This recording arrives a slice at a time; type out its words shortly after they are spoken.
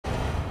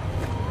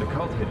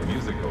cult-hit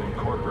musical,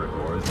 Corporate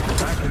Wars,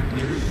 is back in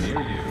theaters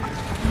near you.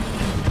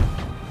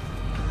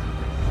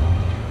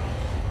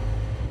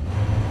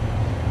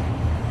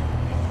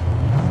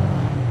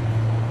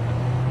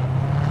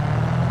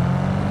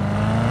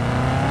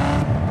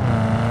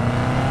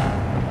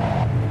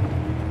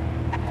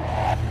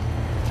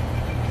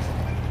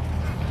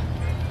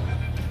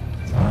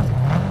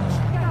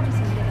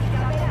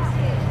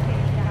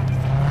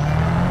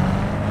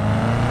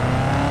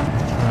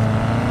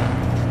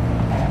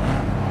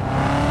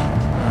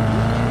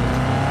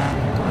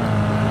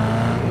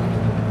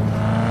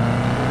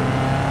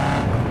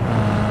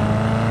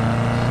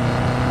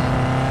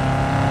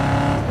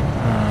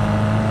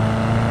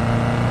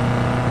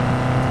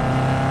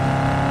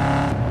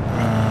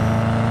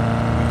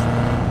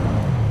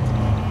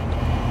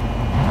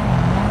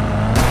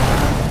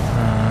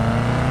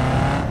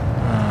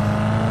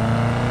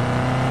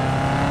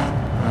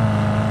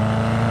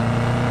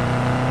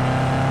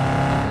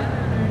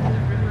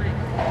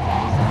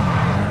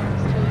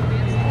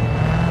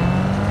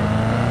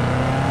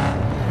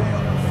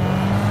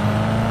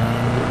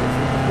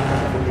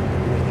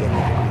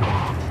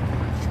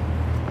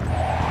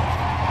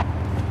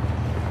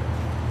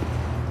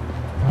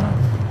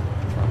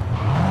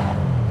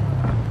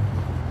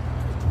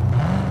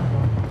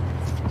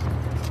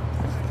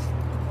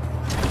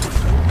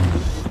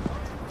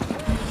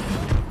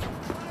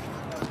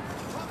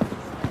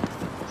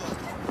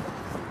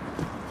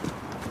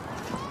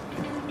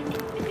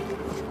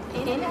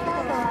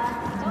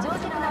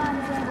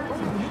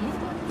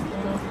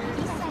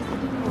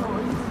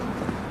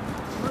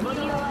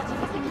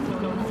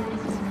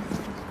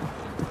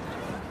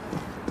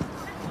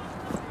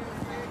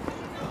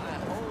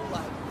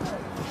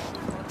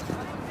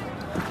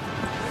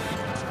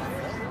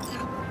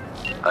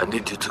 I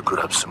need you to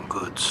grab some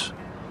goods.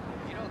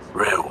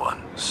 Rare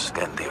ones,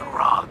 Scandium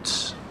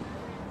rods.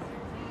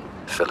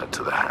 Fell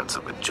into the hands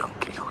of a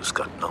junkie who's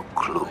got no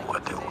clue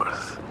what they're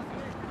worth.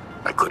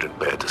 I couldn't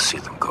bear to see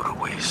them go to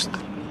waste.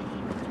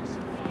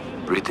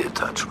 Read the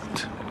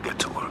attachment and get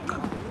to work.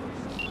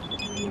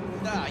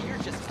 Nah, you're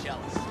just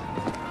jealous.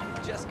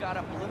 Just got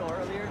up a little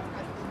earlier,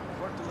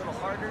 worked a little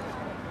harder.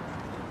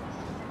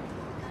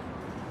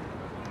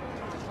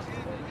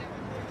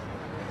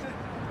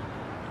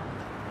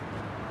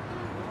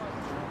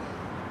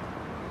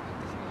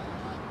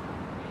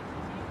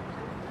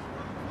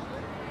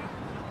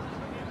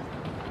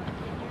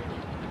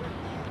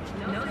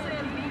 No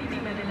seas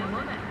víctima de la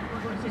moda.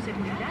 Por su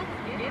seguridad,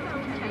 lleva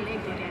un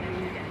chaleco de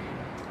aramilla.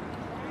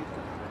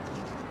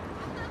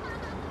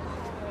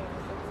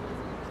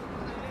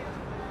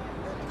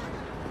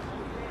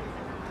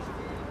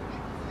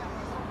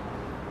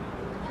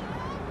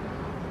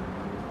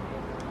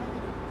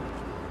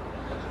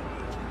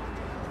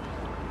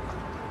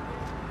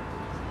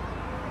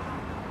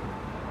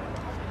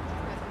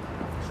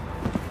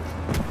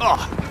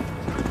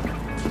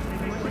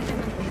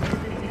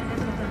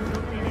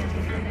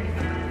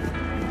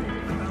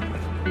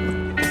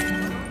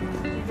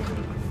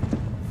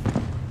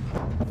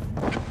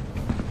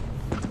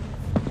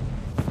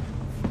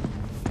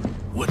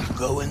 Wouldn't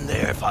go in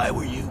there if I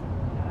were you.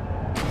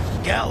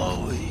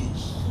 Gallo,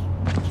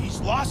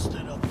 he's lost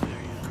it up there,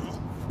 you know?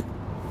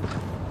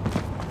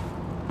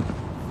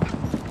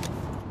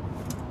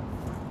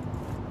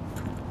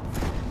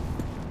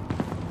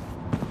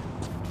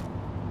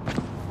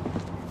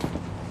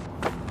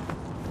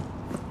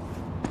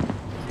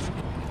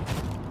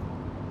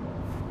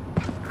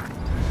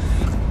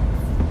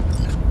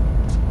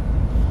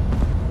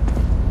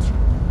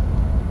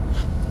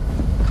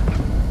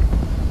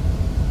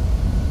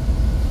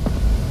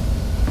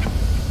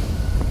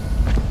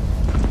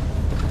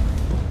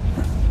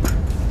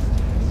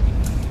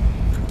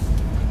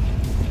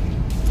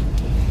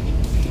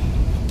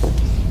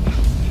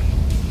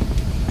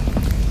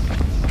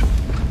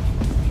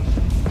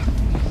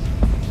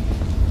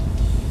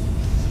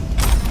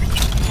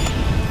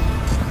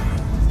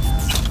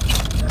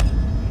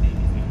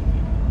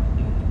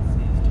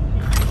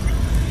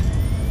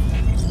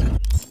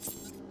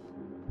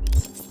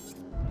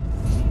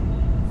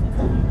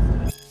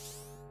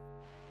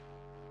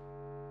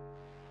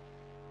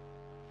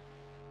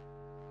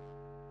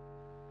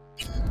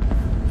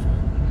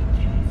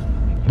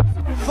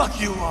 Fuck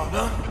you all,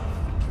 huh?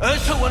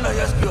 Answer when I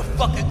ask you a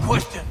fucking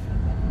question.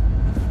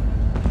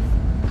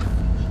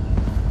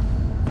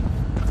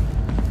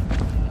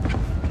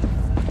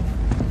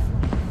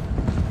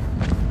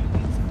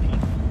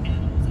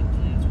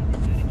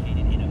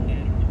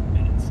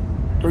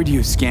 Heard you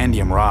use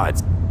Scandium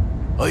rods.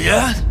 Oh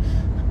yeah?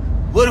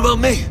 What about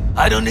me?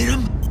 I don't need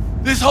them?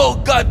 This whole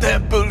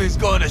goddamn building's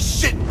going to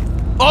shit.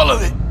 All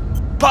of it.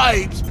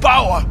 Pipes,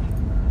 power.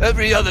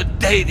 Every other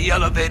day the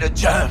elevator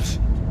jams.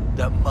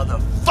 That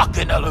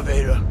motherfucking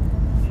elevator.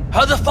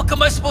 How the fuck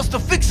am I supposed to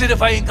fix it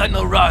if I ain't got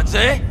no rods,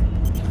 eh?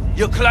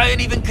 Your client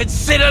even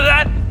consider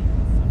that?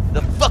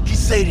 The fuck he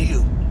say to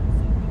you?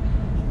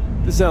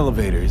 This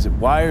elevator, is it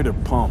wired or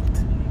pumped?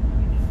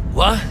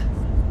 What?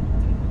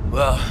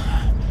 Well,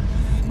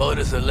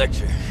 motor's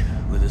electric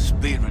with a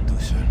speed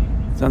reducer.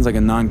 Sounds like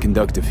a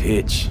non-conductive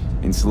hitch.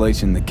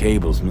 Insulation in the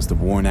cables must have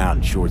worn out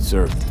and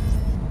short-circuited.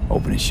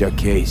 Open and shut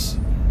case.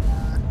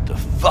 The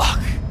fuck?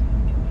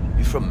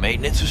 You from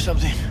maintenance or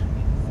something?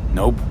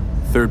 Nope.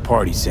 Third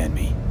party sent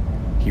me.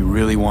 He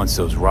really wants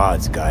those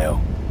rods,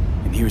 Gaio.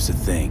 And here's the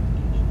thing.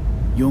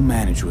 You'll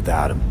manage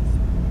without him.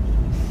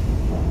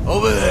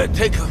 Over there,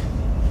 take him.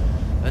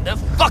 And then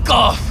fuck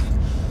off!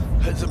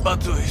 It's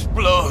about to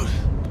explode.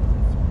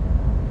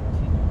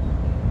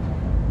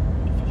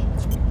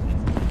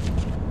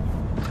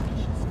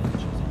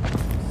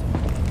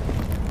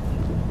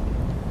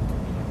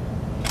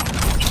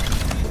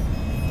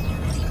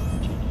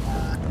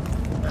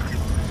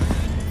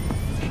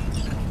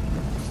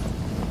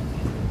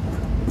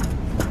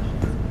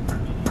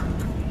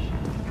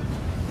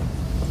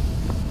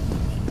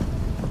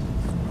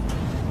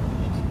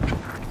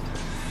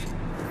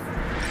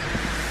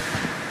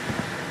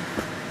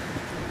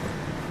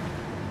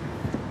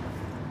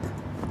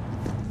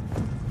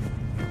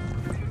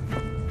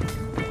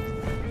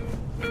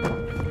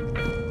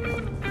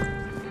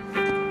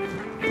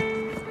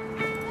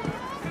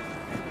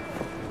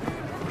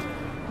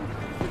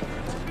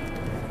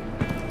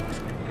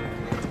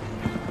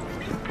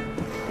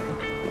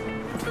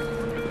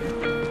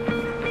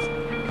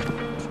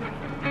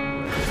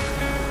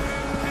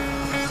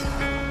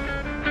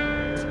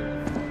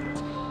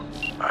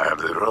 I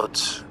have the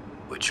rods,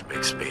 which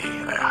makes me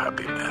a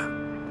happy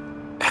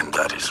man. And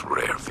that is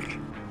rare, V.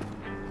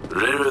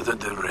 Rarer than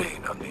the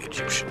rain on the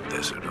Egyptian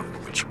desert over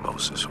which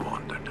Moses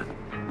wandered.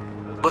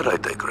 But I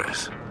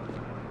digress.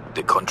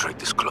 The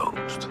contract is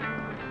closed.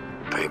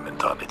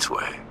 Payment on its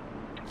way.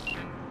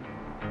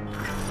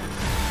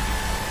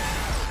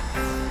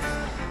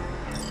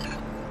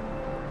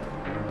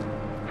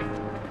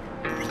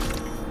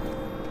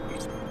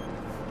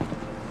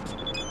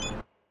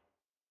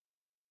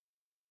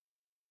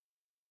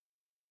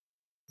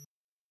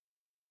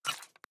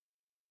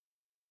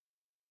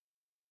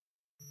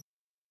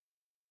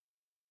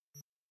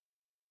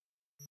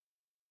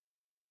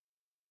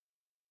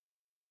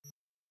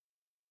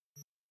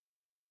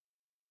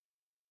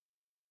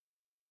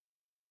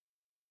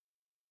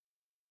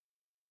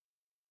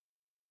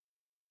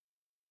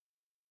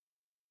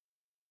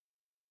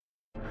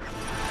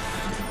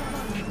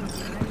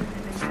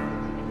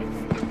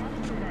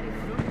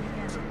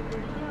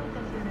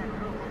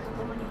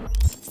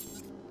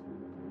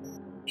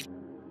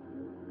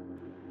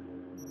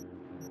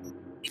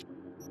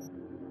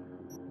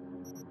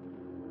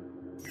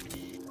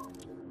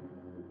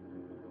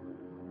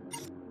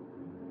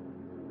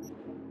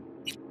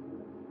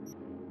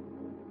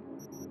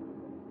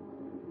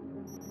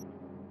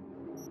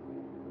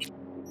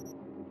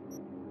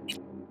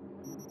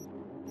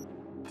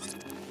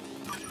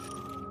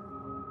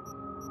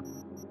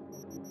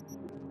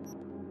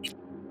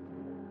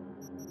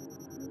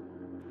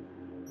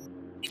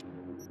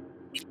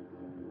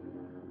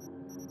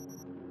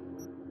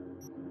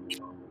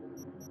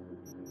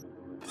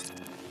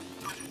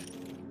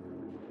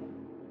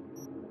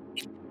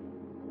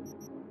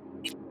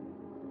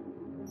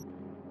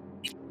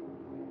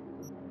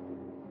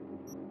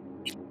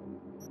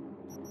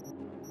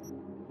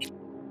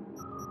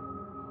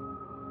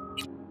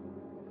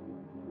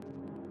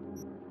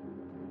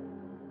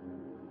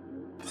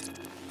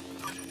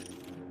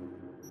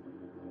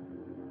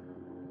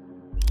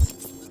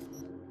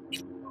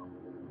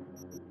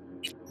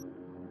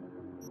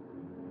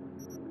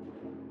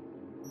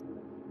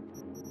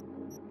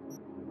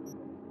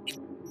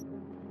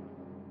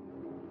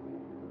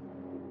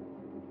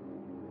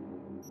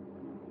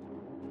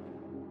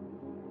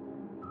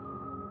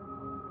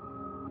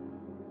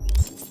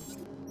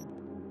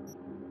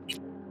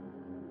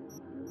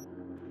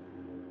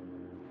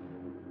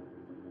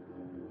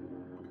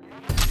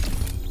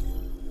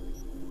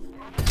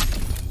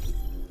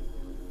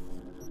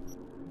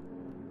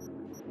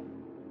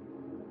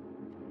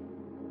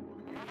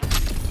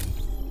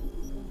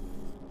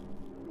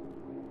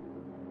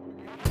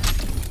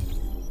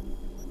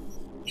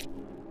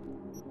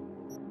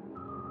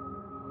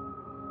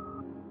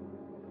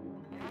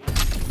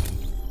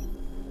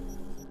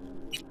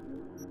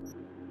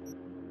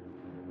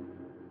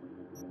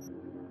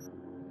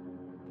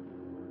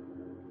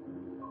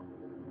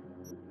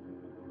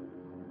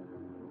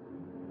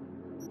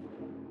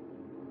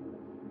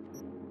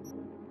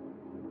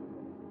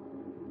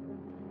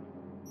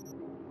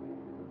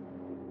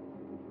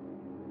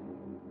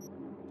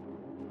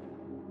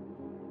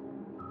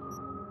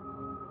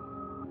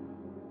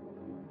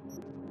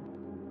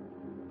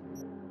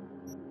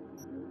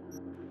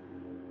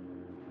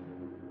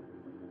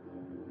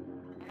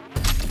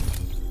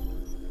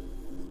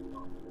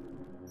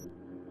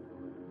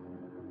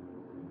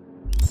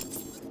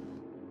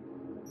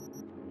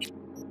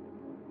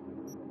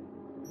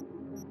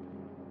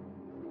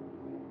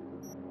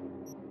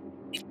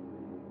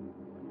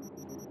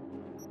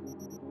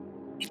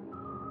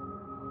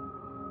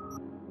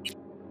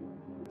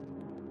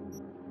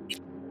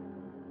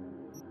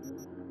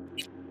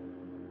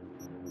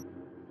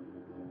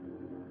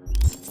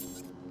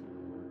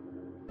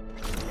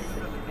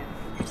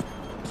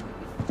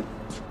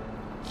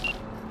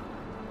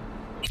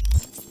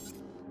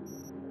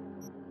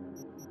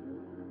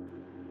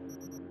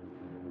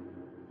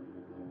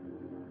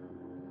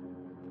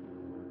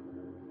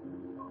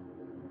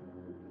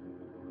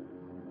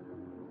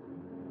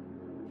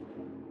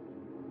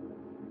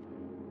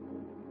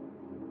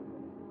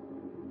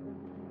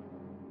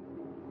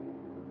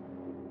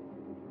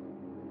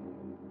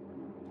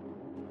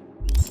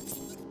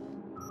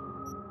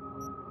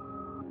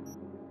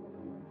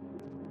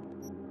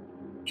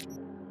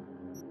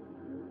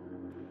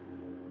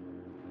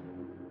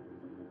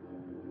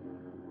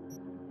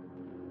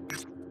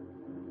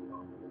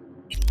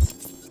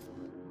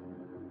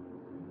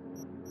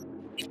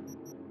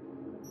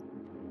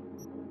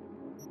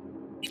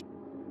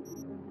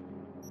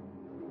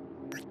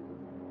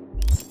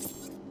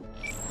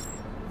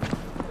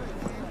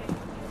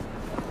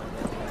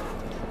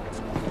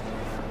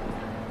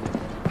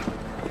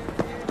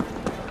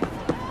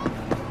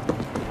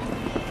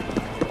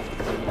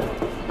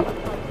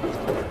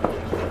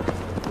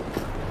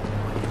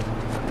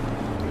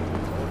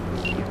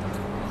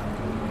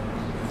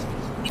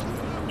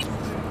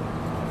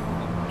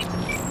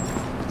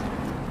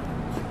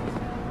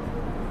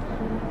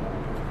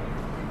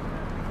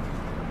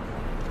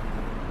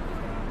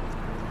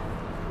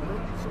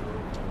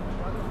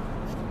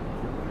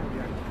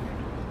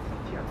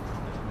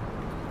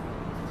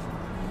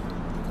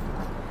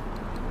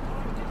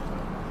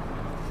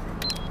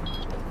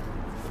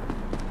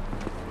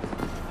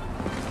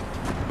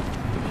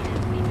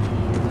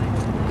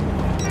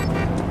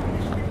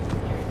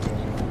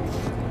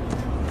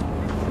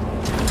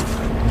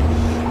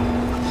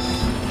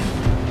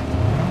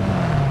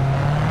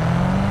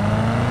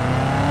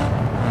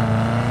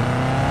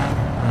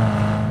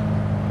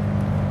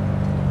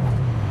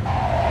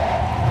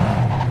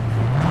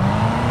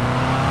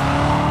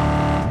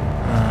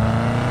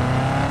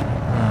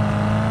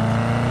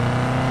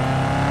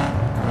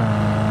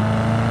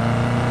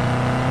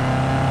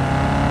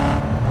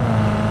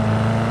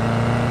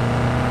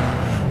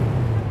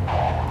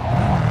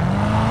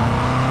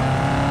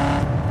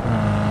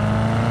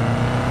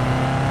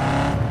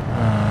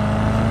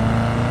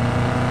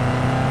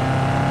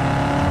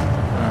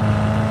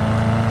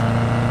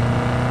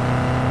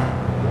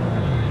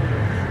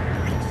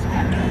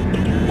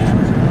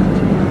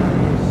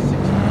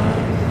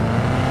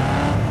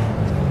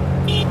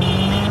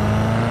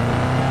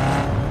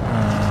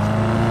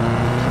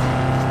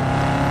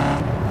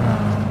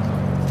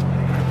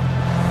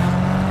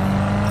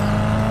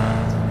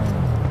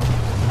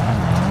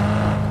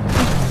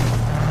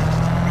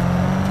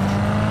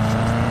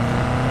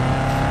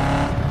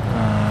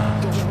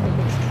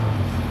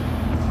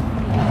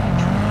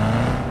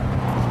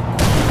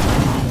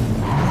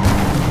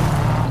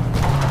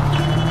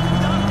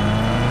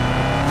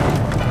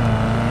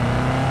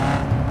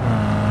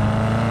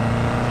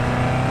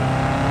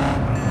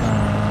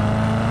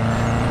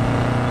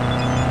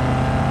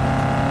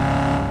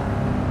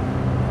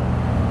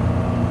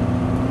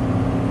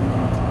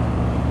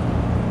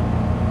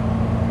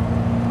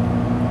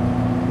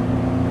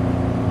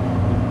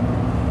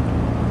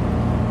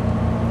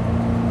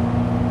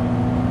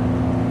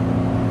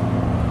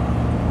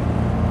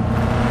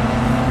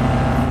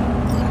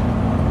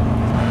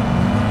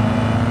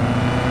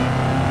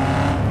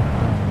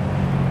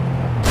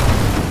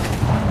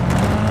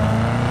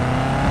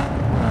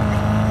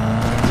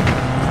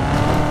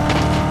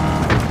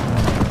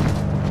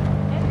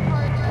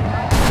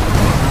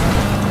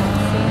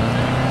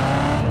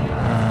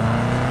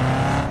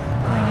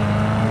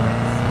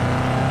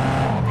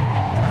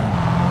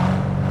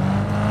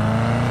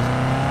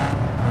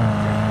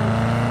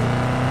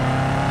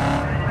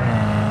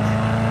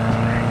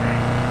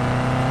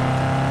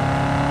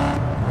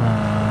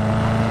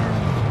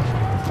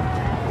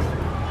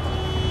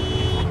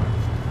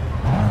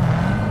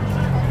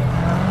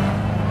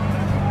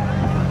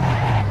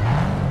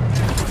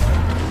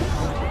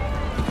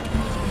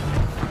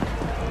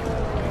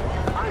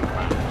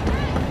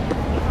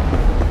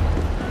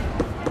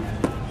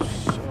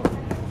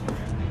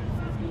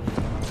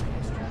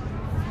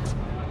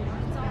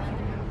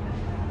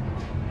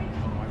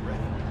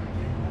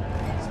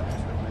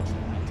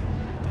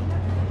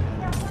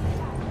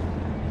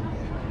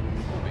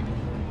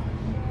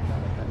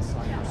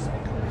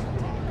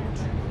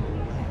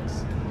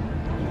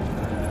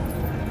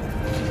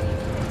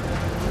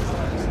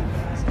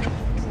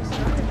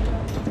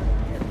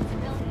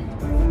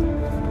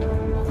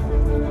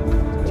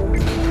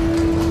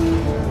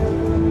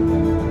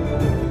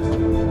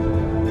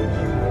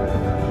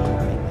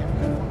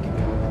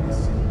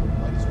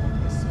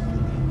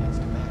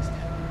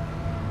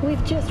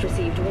 We've just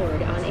received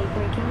word on a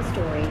breaking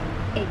story.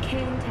 A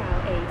Kang Tao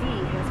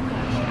AV has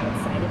crashed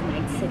outside of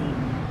Night City.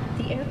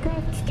 The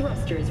aircraft's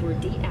thrusters were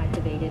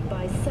deactivated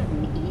by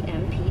sudden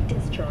EMP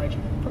discharge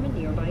from a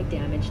nearby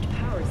damaged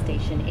power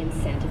station in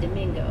Santo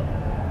Domingo.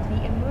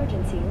 The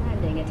emergency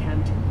landing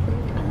attempt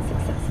proved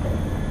unsuccessful.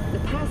 The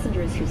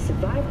passengers who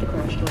survived the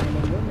crash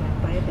landing were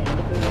met by a band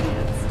of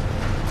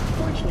maniacs.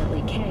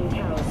 Fortunately, Kang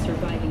Tao's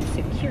surviving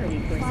security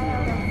Try personnel...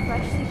 out our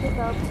freshly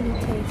developed new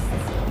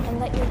tastes and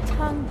let your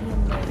tongue be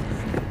amazed.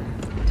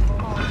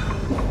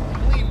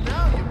 Leave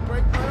now, you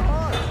break my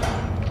heart.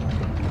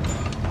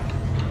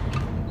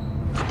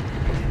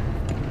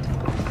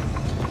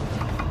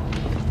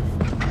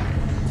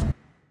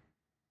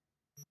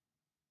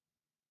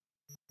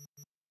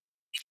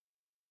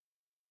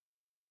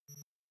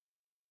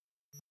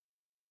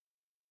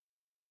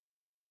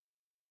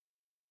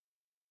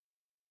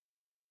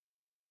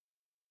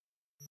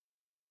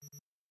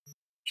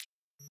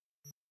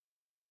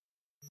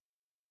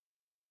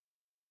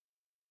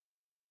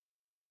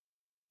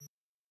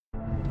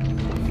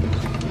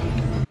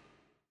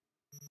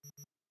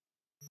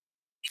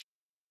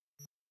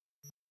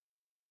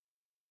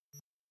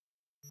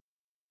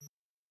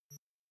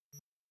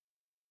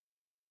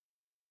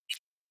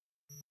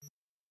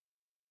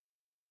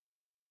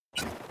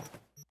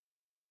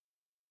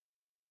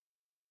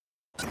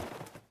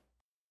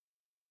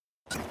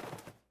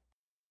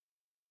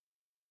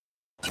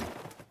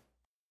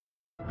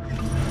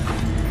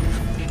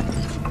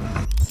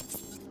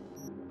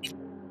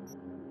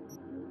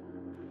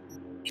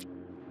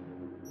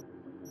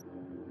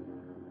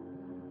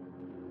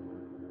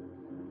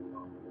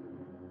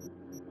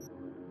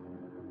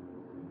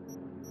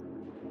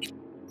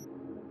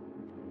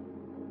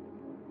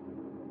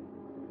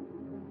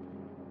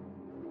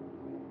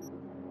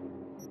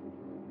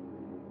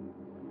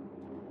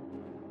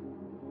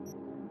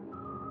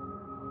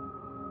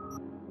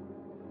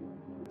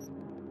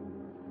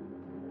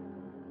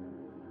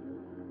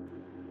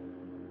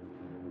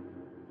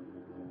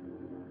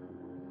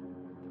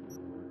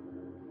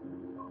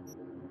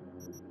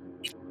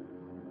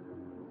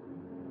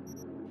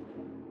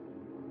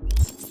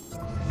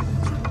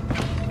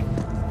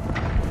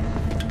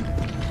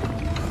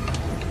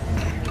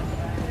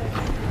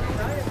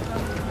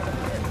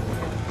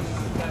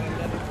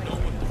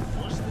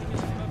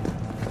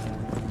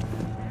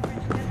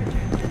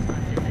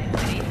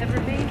 Have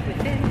remained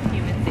within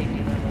human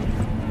safety levels.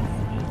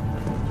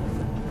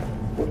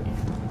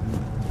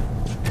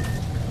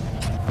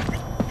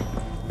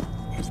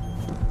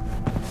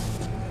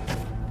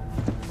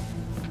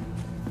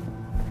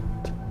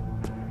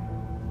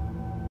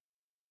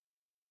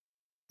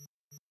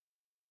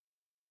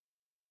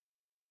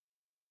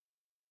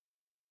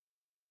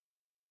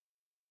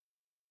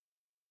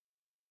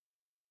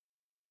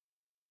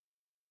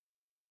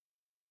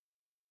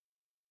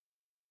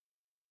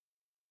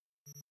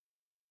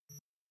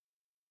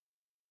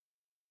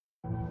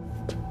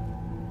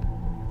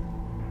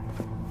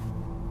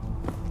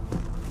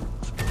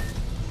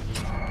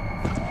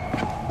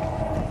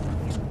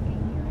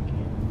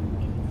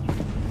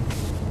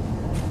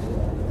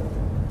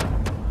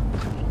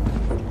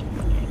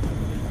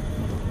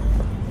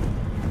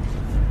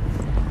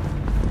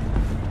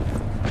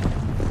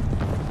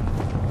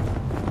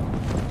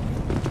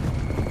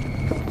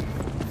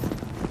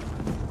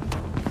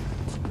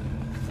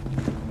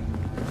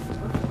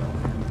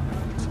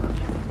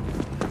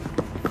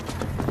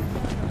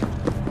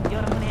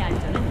 여러분의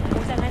안전은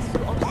보장할 수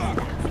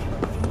없습니다.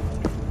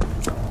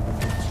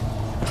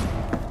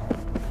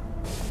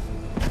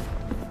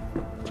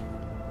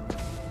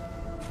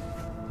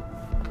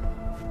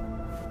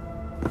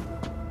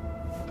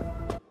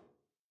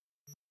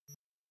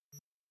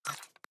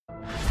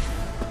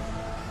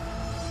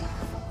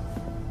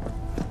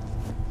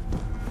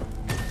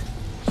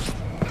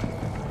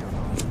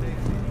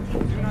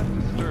 Do not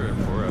disturb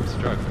or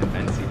obstruct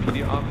an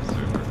NCPD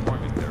officer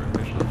performing their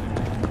official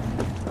duty.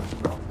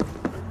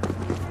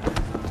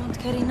 Don't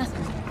carry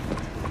nothing.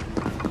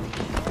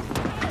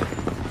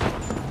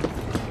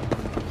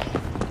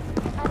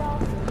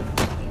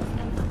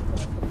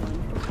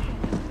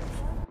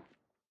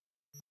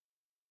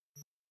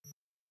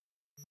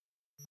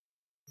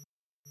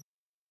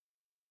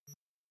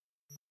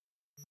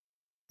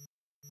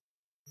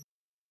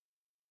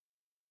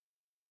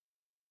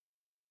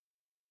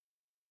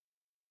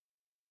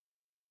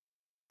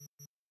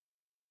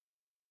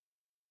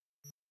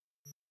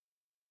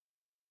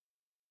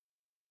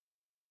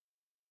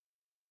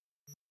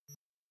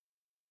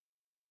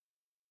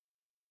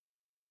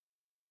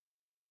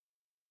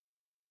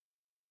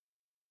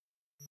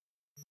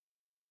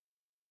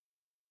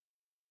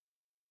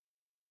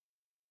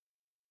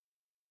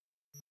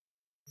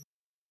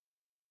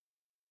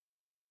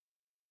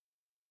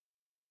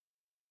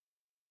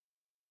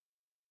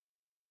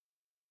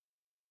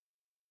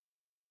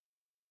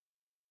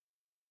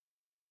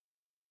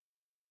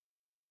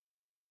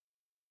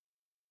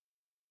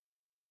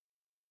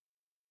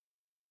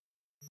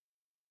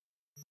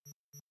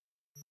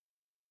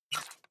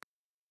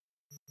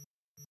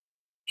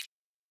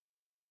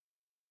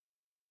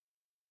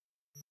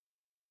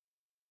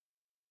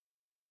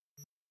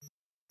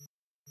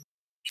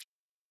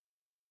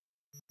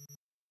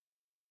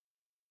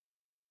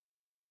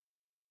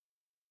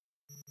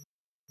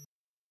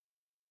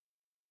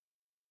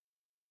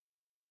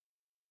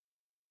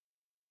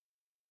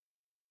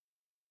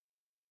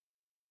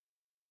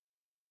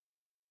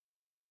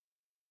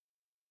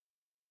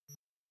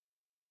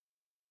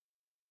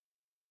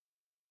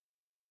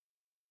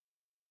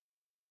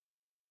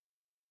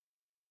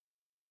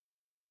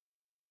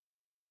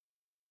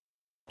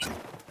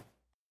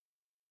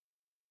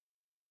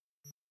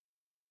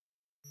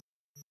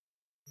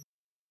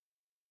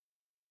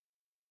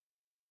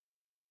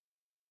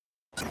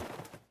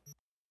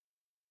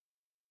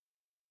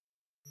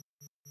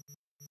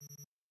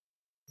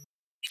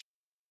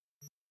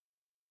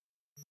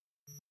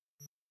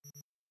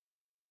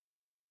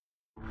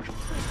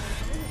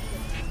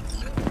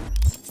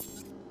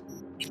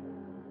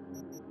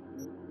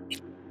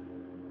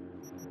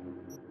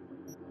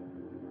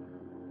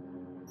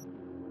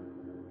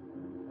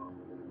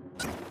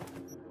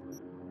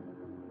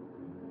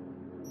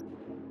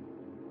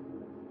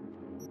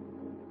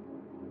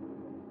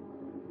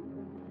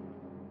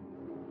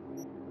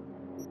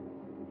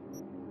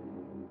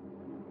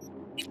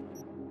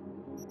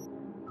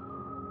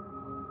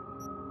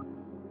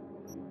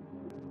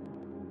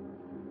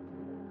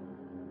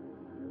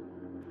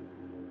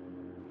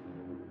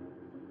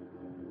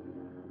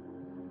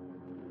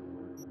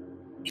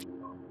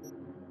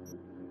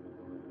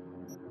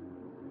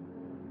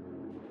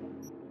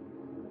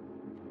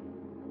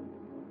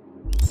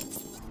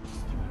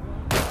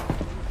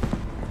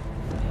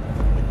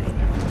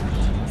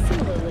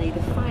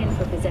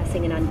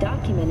 missing an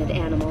undocumented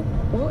animal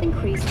will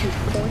increase to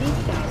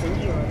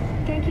 40,000 euro.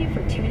 Thank you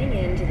for tuning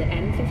in to the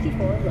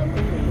N54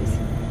 local news.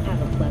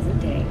 Have a pleasant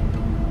day.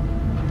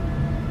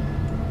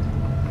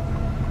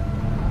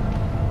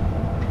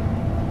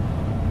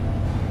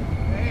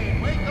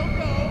 Hey, wait, don't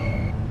go!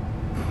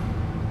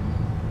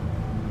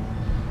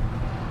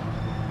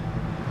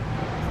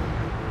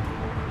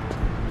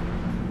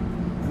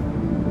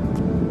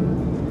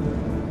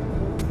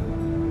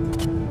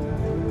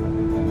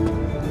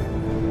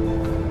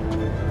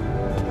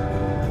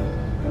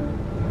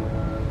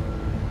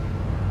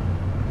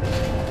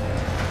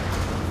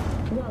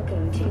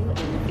 Welcome to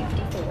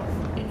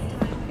N54. It's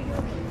time for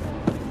your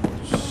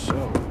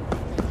So,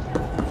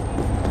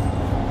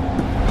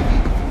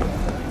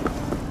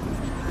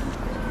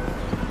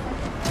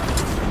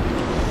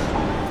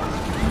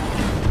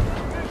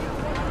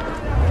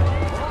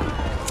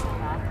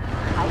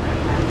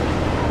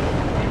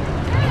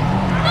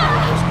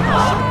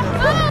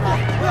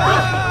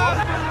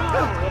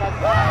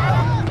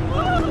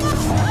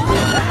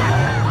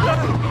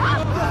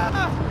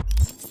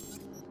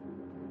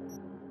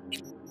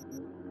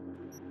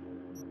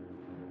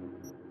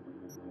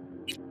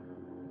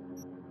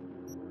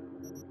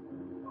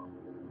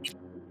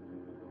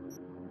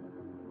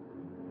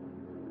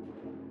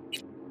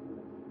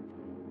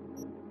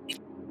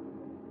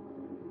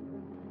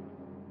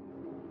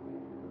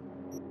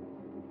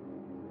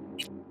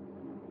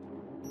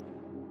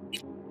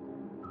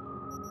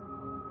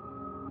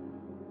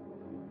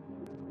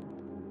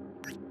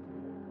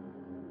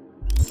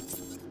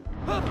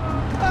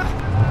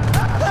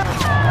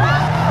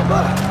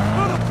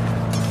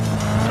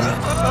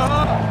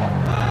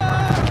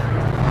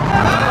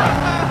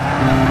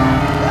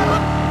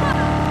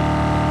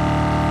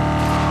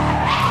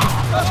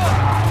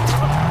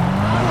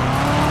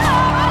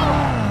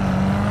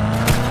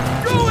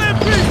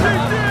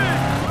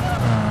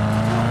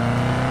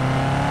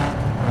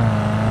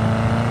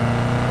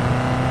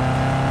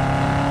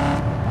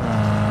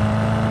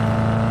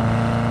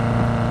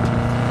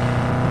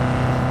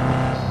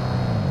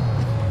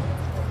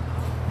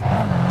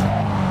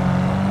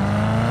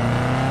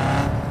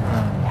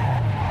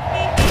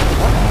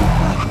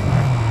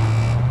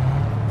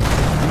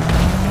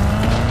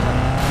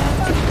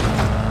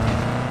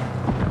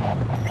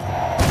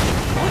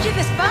 Oye,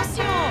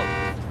 despacio.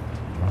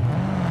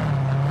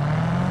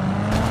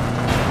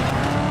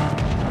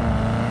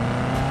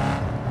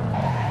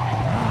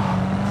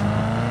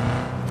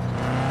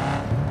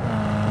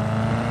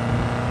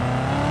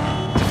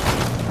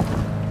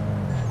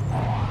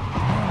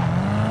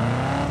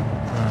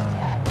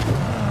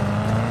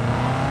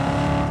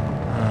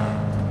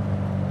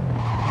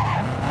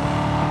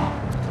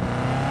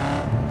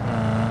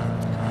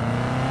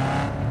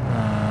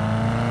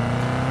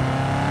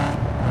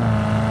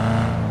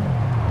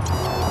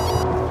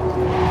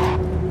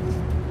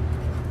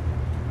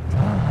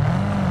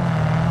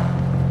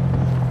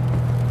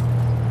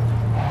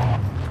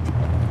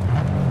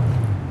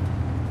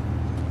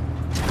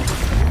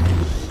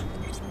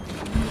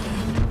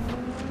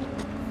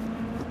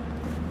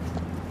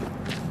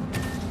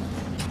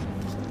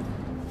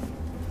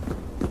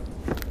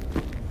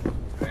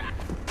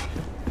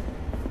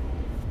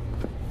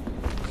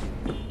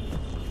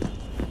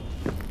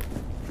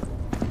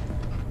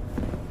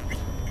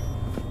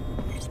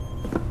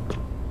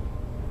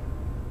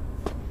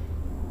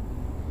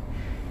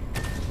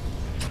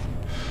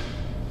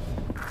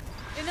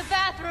 In the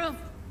bathroom.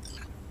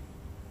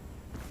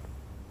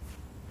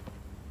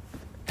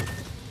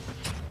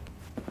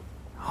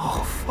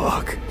 oh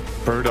fuck.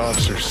 Bird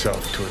offs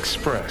herself to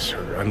express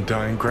her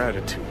undying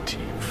gratitude to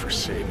you for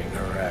saving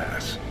her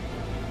ass.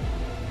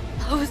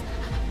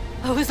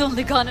 I was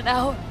only gone an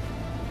hour.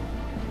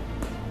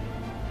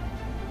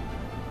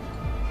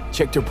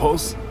 Checked her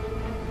pulse?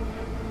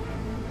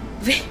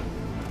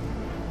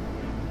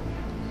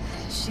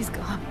 She's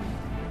gone.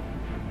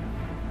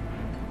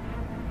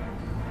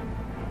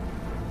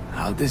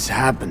 How'd this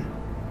happen?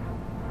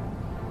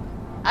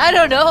 I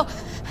don't know.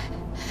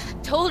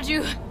 Told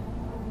you.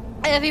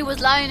 Evie was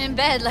lying in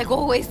bed like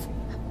always.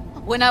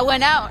 When I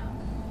went out.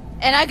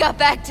 And I got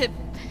back to...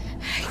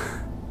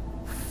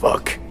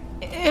 Fuck.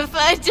 If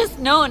I'd just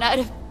known, I'd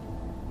have...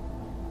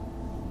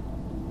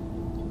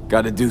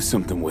 Gotta do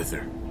something with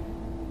her.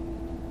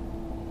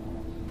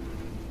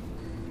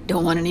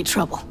 Don't want any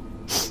trouble.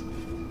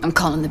 I'm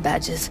calling the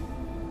badges.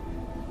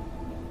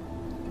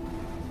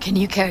 Can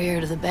you carry her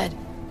to the bed?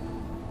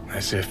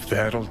 As if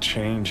that'll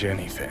change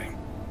anything.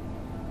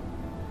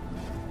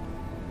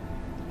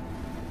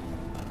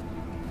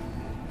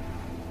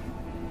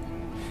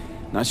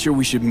 Not sure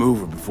we should move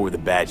her before the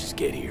badges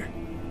get here.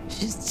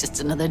 She's just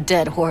another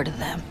dead whore to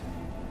them.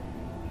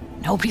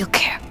 Nobody'll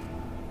care.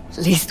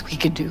 Least we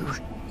could do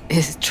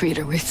is treat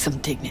her with some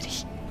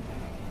dignity.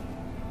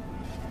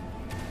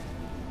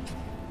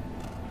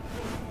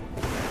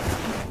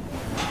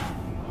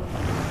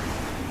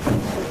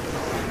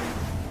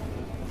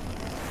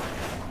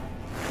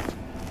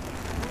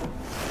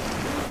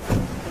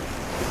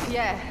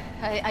 Yeah,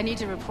 I need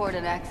to report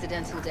an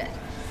accidental death.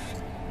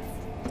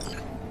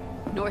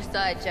 North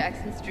side,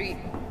 Jackson Street.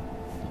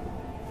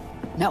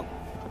 No.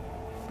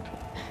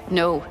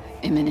 No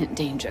imminent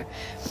danger.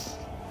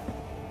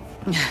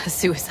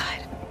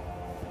 Suicide.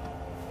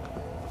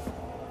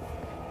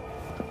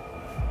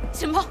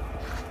 Tomorrow?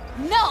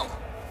 No!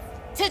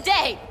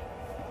 Today!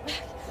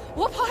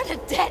 What part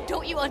of dead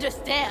don't you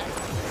understand?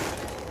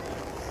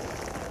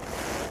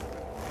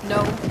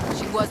 No,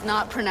 she was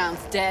not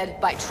pronounced dead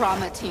by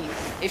trauma team.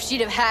 If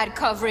she'd have had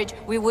coverage,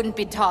 we wouldn't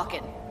be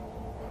talking.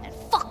 And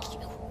fuck you.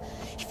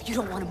 If you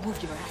don't want to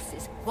move your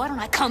asses, why don't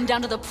I come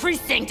down to the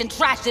precinct and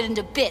trash it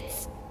into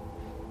bits?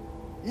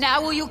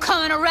 Now will you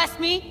come and arrest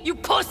me, you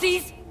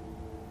pussies?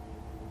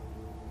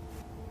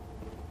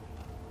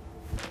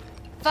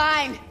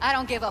 Fine, I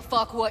don't give a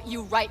fuck what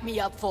you write me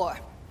up for.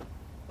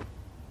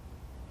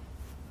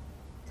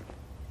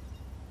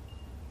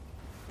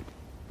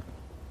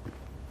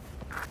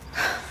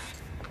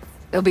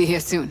 They'll be here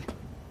soon.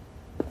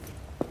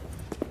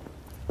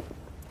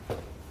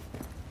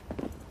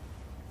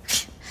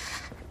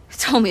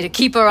 Told me to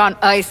keep her on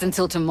ice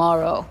until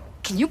tomorrow.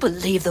 Can you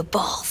believe the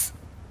balls?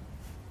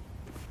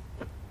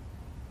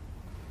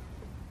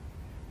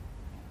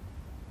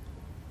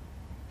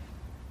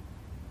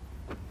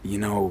 You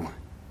know,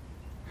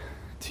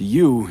 to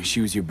you, she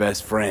was your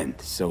best friend,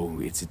 so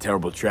it's a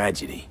terrible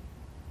tragedy.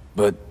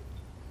 But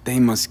they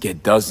must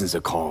get dozens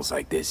of calls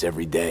like this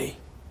every day.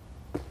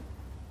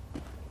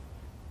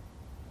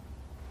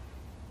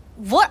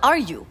 What are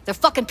you? Their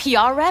fucking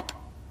PR rep?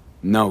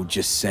 No,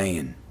 just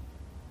saying.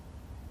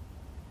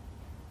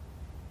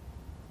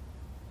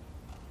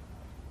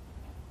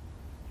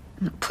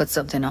 Put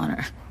something on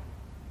her.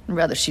 I'd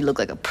rather she look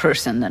like a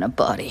person than a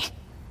body.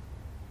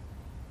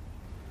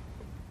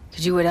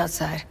 Could you wait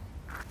outside?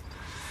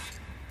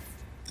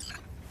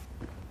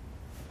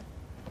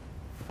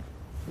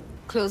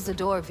 Close the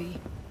door, V.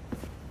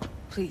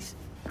 Please.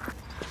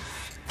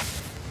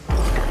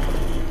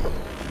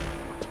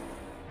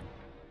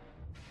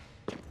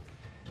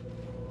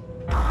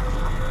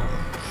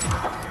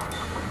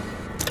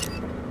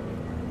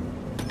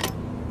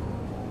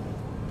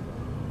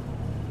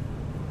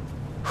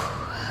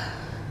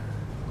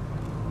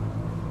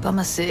 Bum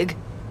a cig.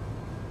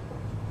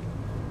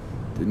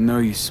 Didn't know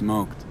you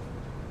smoked.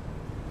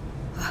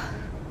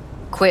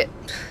 Quit.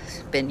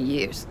 It's been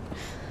years.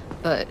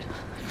 But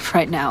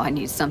right now I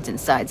need something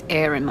besides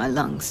air in my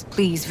lungs.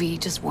 Please, V,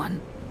 just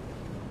one.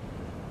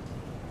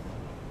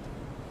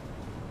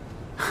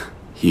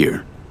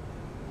 Here.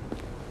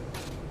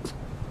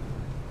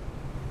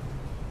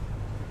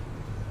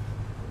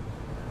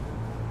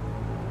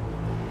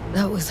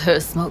 That was her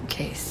smoke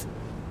case.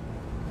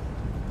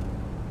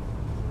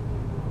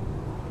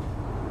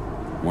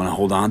 Want to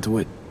hold on to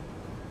it?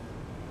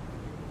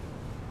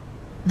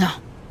 No.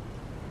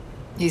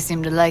 You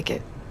seem to like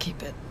it.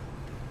 Keep it.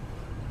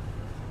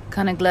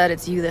 Kinda glad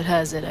it's you that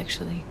has it,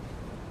 actually.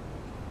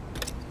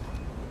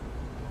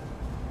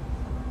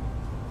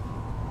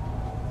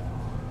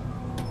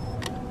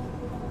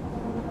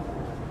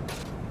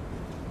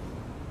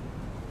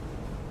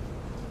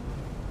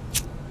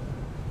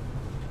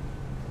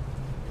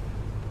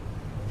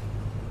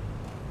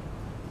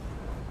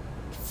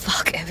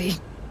 Fuck, Evie.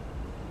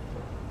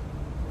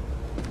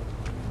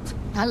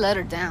 I let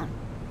her down.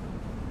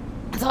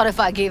 I thought if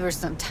I gave her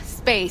some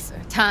space or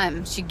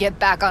time, she'd get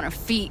back on her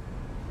feet.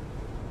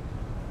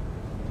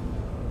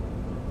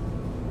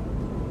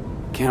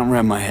 Can't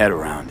wrap my head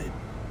around it.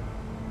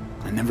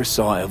 I never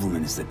saw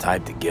Evelyn as the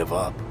type to give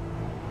up.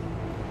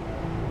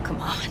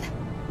 Come on.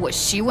 What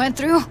she went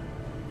through?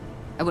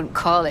 I wouldn't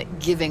call it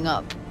giving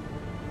up.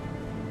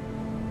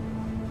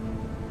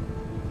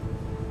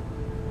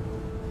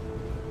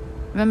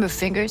 Remember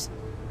Fingers?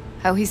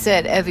 How he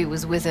said Evie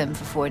was with him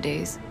for 4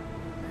 days?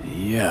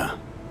 Yeah,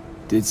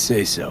 did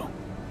say so.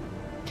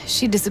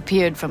 She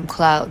disappeared from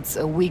Clouds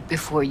a week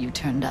before you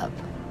turned up.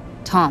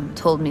 Tom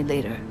told me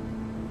later.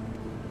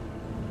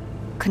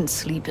 Couldn't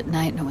sleep at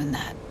night knowing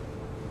that.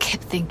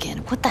 Kept thinking,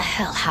 what the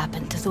hell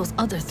happened to those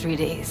other 3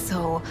 days?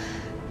 So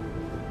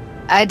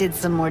I did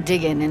some more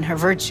digging in her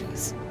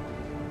virtues.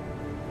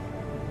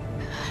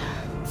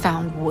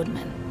 Found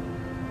Woodman.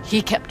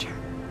 He kept her.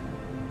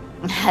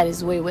 Had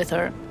his way with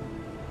her.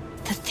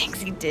 The things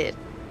he did.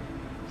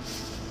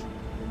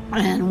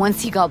 And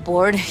once he got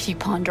bored, he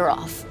pawned her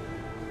off.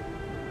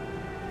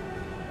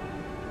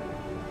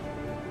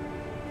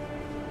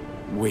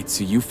 Wait,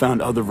 so you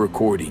found other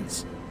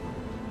recordings?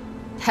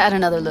 Had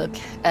another look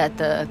at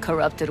the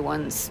corrupted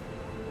ones.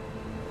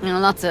 You know,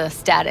 lots of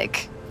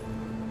static.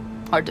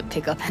 Hard to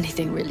pick up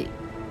anything, really.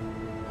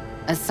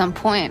 At some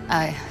point,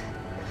 I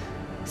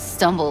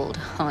stumbled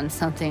on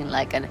something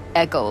like an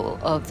echo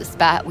of the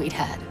spat we'd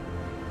had.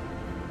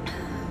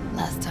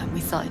 Last time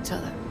we saw each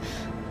other.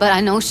 But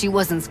I know she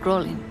wasn't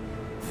scrolling.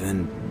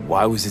 Then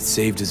why was it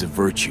saved as a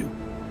virtue?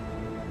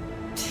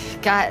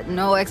 Got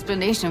no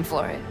explanation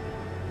for it.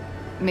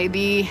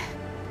 Maybe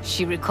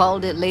she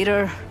recalled it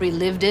later,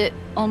 relived it,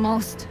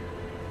 almost.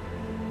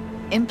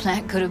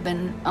 Implant could have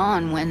been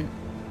on when,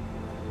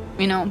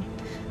 you know,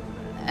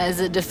 as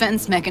a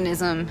defense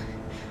mechanism.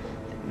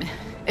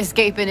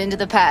 escaping into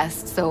the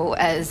past so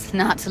as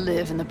not to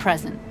live in the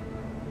present.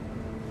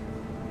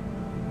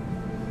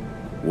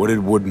 What did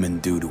Woodman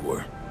do to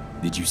her?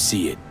 Did you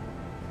see it?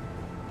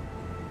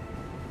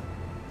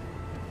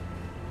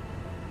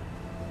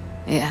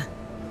 Yeah.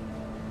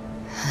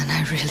 And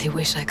I really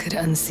wish I could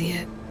unsee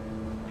it.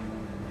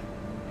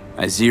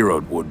 I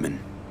zeroed Woodman.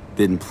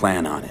 Didn't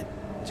plan on it.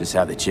 Just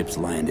how the chips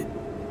landed.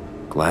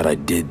 Glad I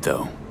did,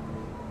 though.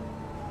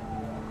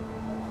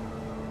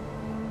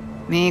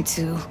 Me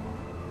too.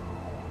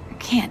 I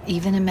can't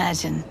even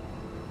imagine.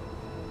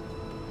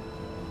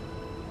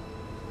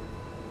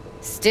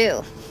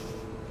 Still,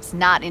 it's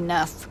not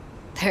enough.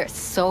 There's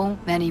so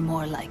many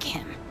more like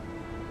him.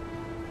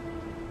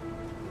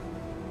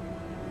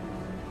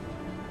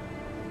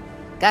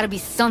 Gotta be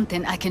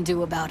something I can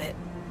do about it.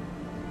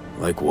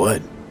 Like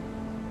what?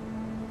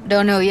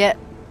 Don't know yet.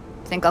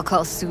 Think I'll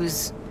call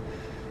Suze.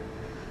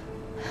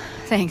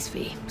 Thanks,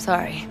 V.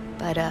 Sorry,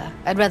 but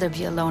I'd rather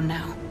be alone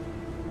now.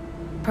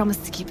 Promise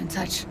to keep in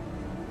touch.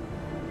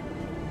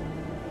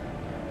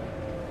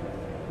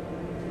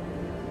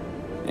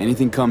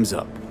 Anything comes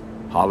up,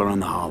 holler on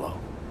the holo.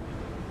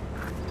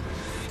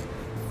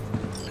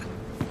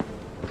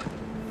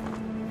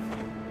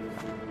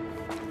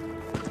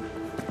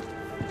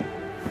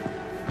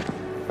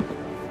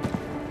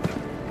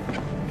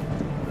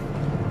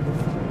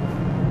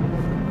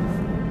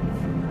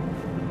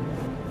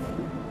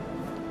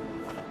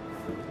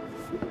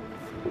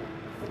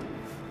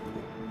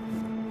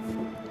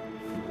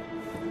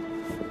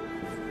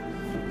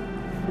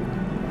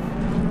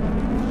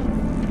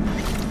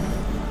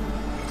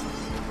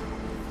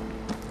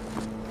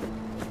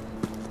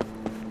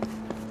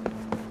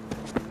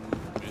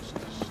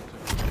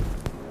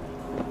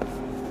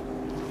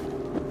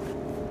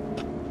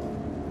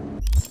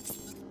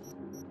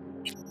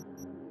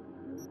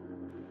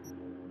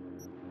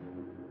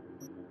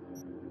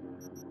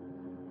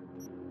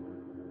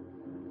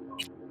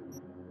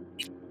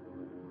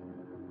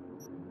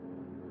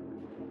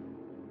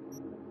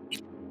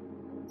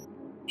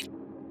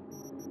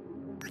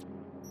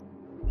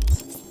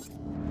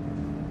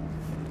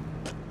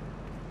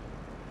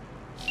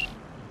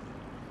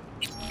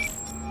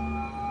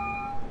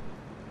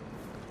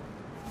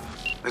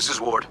 This is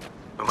Ward.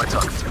 Who am I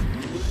talking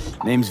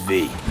to? Name's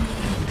V.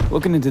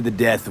 Looking into the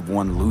death of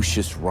one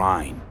Lucius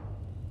Rhine.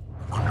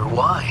 Wonder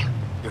why?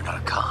 You're not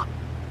a cop.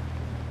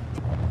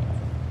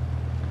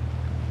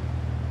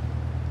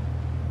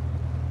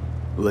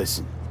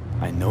 Listen,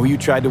 I know you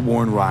tried to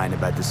warn Rhine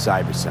about the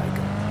cyber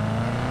psycho.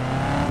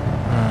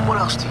 What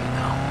else do you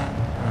know?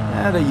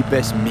 Now that you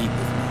best meet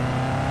with me.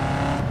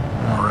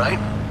 All right.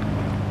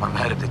 I'm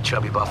headed to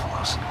Chubby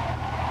Buffaloes.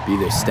 Be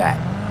their stat.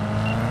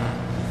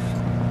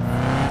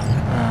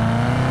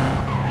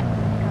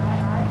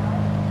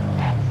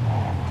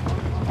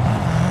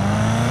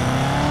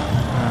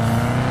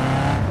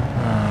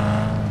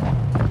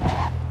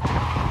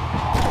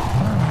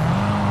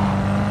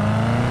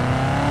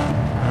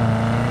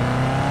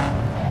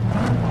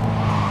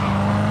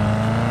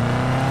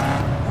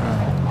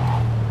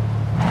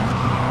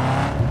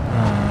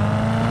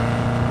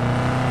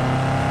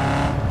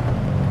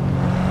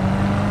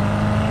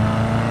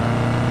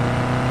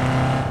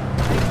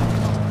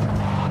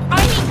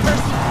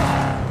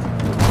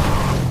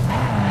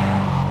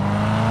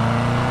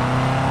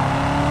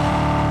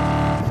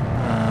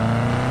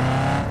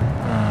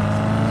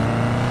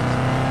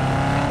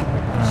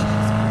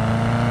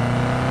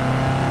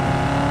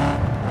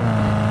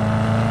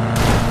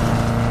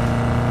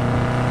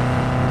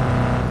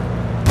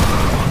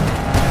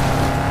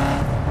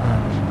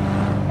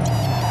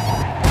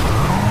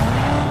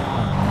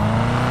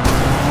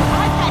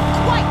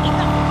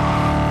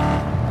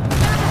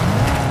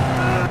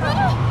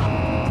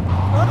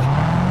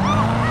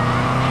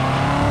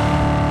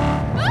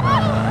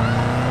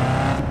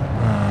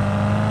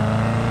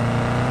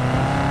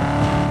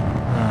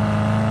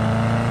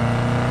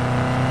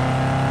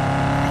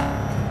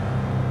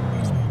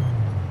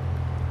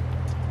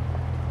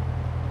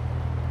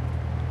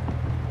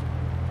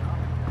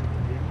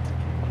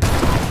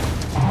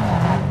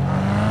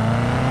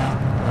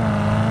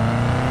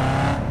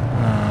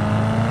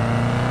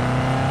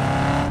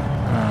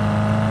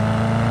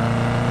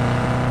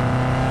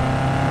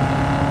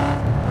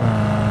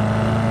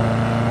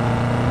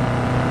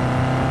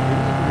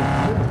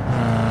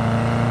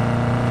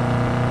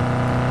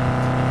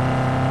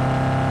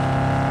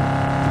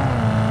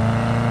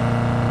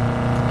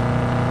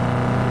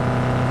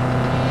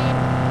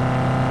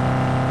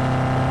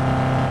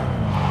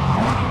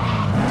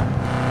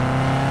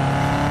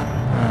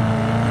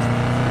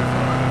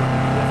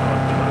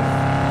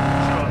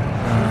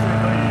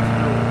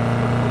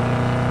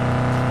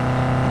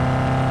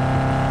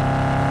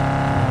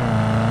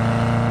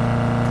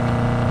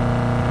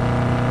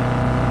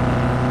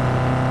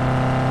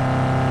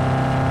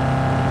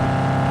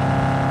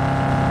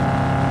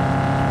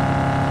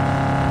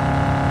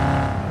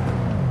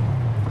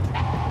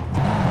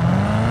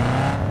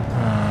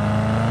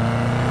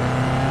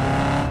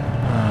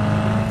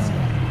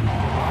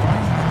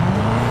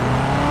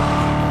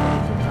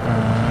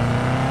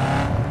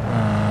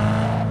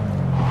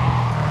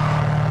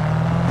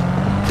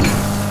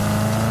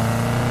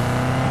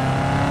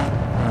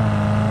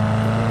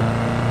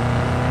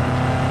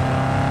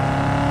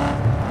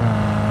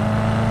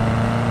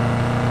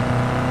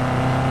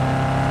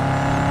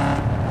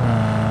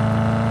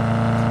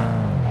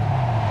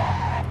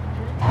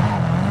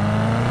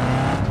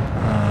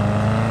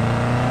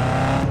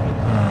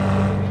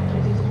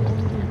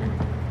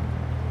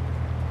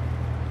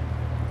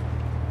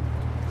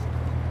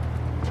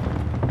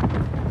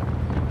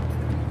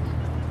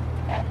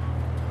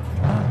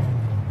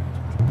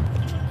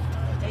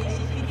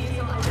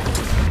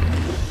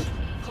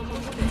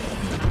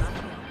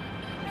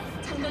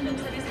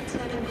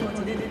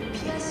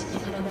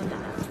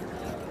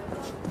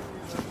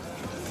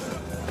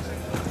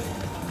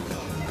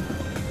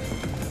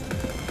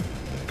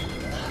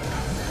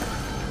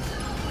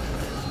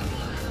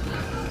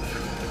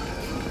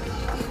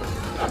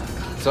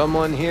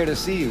 Someone here to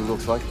see you,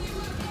 looks like.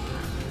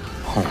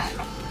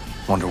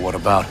 Wonder what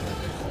about?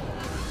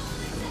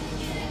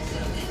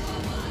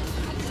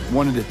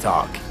 Wanted to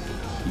talk.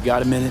 You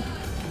got a minute?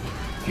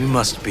 You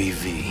must be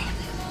V.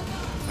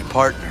 My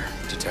partner,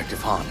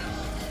 Detective Han.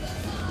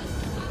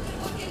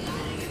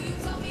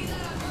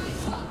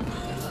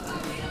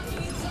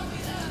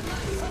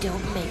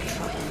 Don't make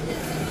trouble.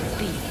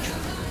 Be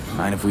trouble.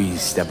 Mind if we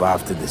step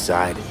off to the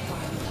side?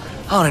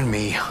 Han and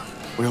me,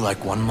 we're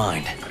like one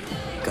mind.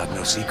 Got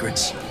no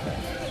secrets.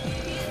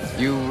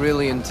 You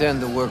really intend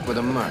to work with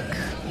a merc?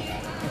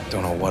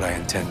 Don't know what I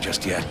intend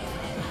just yet.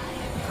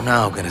 For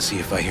now, I'm gonna see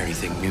if I hear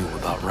anything new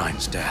about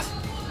Ryan's death.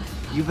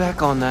 You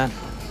back on that?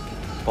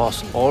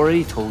 Boss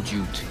already told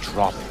you to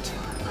drop it.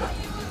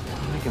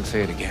 I can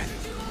say it again.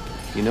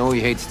 You know he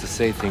hates to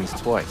say things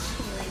twice.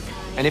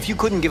 And if you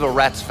couldn't give a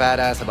rat's fat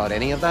ass about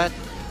any of that,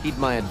 heed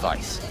my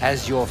advice,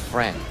 as your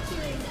friend.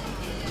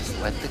 Just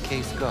let the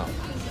case go.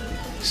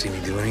 See me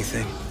do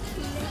anything?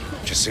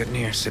 Just sitting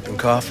here, sipping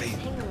coffee,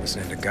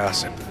 listening to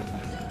gossip.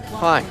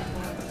 Fine.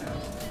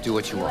 Do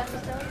what you want.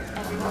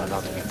 I'm not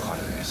allowed to be part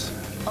of this.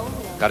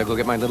 Gotta go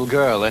get my little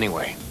girl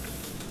anyway.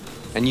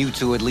 And you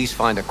two at least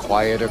find a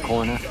quieter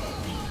corner.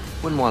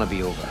 Wouldn't want to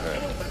be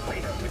overheard.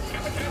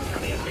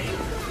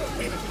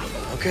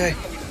 Okay.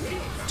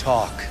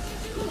 Talk.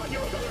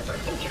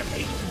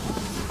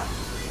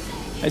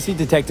 I see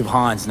Detective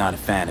Han's not a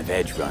fan of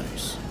edge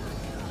runners.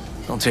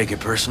 Don't take it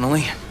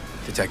personally.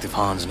 Detective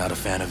Han's not a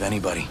fan of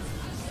anybody,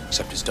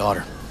 except his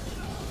daughter.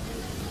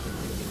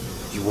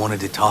 You wanted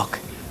to talk?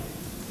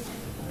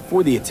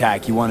 Before the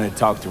attack, you wanted to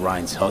talk to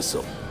Ryan's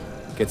hustle.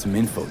 Get some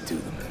info to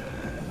them.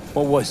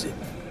 What was it?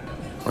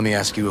 Let me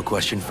ask you a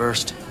question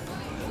first.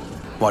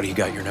 Why do you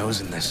got your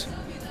nose in this?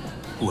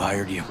 Who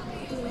hired you?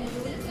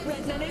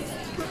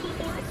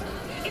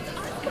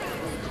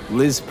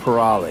 Liz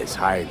Perales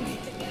hired me.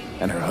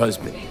 And her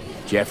husband,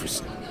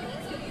 Jefferson.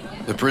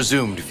 The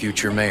presumed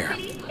future mayor.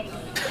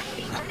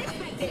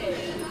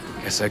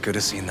 Guess I could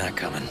have seen that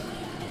coming.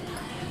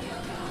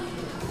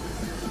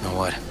 Know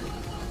what?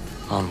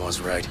 Han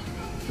was right.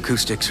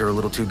 Acoustics are a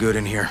little too good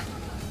in here.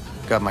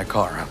 Got my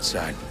car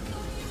outside.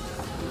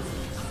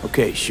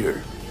 Okay,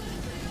 sure.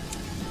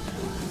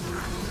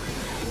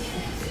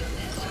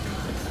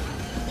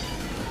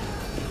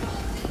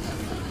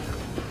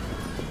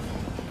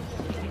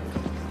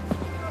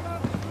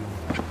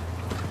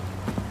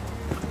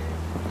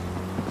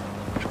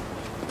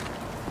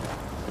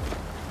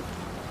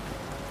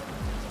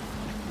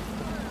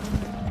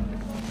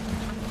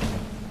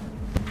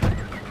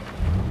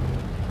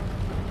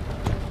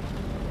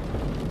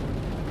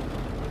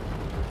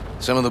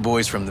 Some of the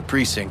boys from the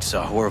precinct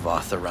saw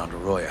Horvath around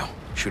Arroyo,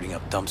 shooting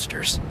up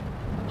dumpsters,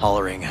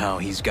 hollering how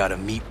he's got to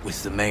meet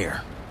with the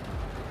mayor.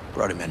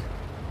 Brought him in.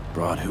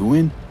 Brought who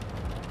in?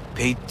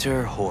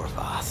 Peter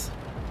Horvath.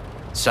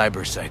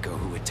 Cyber psycho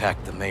who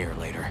attacked the mayor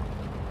later.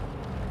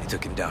 They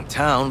took him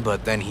downtown,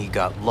 but then he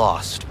got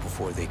lost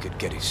before they could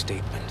get his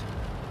statement.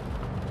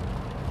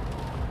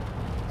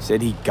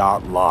 Said he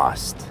got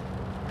lost.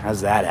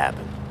 How's that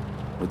happen?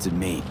 What's it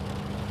mean?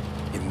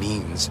 It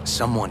means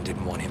someone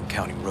didn't want him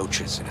counting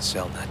roaches in a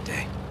cell that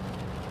day.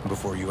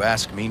 Before you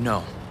ask me,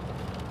 no.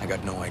 I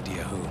got no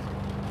idea who.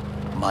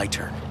 My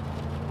turn.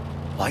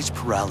 Why's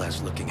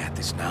Perales looking at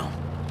this now?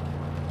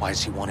 Why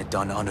does he want it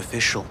done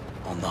unofficial,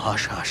 on the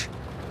hush-hush?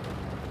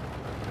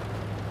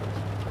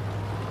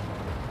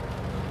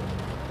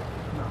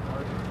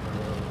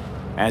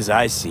 As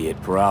I see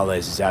it,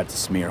 Perales is out to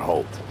smear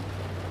Holt.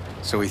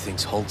 So he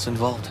thinks Holt's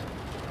involved?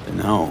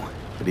 No,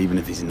 but even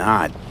if he's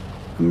not,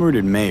 a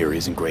murdered mayor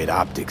isn't great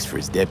optics for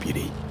his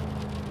deputy.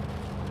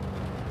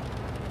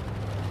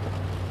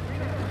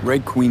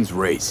 Red Queen's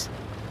race.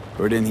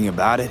 Heard anything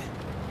about it?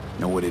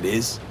 Know what it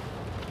is?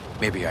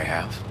 Maybe I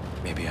have.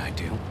 Maybe I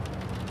do.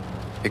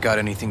 It got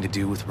anything to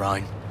do with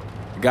Ryan?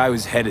 The guy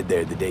was headed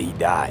there the day he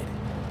died.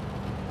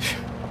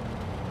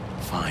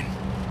 Fine.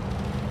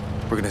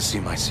 We're gonna see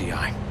my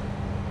CI.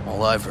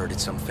 All I've heard,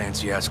 it's some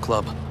fancy-ass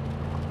club.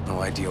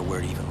 No idea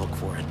where to even look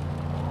for it.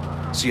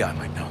 CI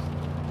might know.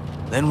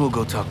 Then we'll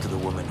go talk to the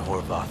woman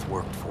Horvath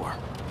worked for.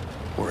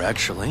 Or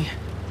actually,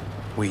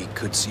 we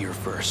could see her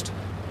first.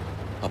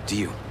 Up to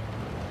you.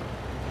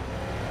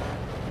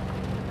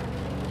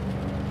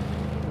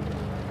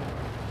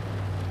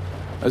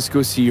 Let's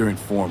go see your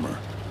informer.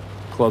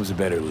 Club's a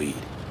better lead.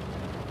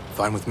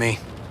 Fine with me.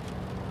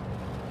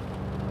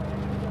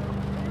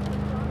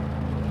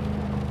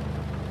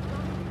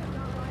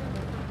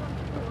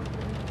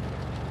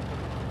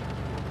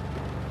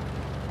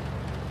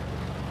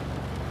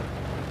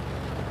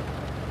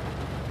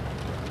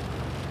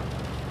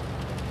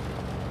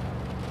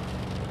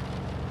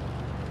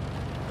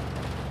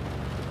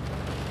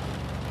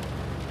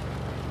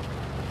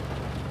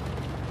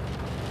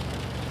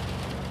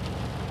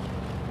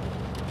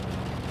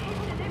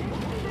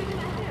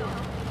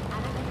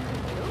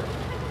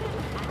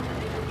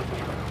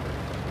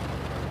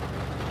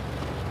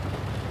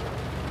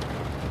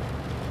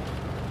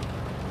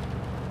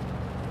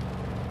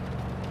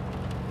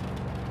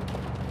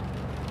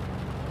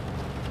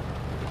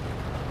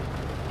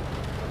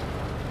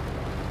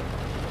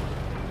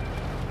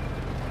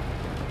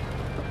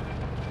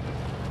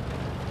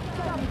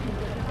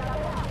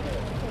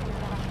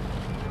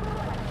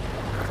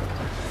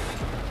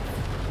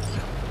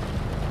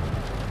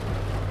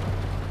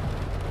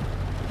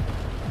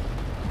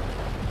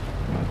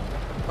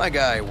 My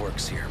guy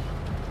works here.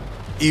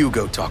 You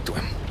go talk to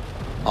him.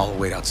 I'll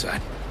wait outside.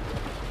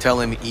 Tell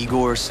him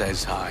Igor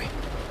says hi.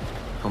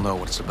 He'll know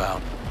what it's about.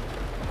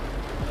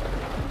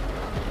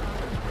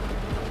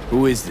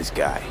 Who is this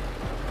guy?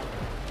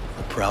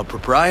 A proud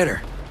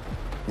proprietor.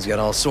 He's got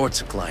all sorts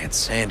of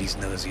clients, and he's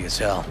nosy as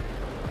hell.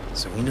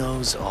 So he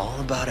knows all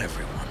about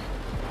everyone.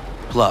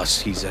 Plus,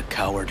 he's a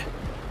coward.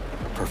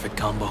 Perfect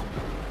combo.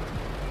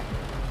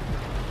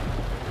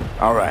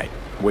 All right,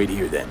 wait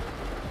here then.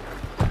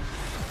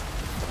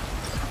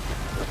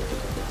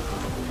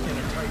 In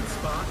a tight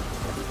spot?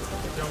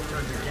 Don't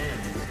turn to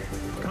gangs.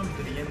 Come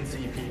to the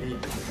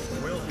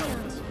NCPD. We'll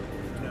help us.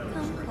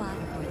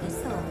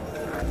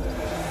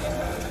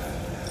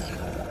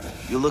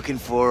 You looking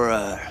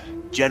for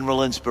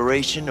general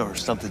inspiration or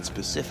something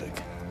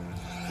specific?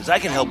 Because I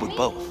can help with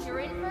both. You're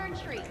in for a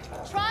treat.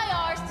 Try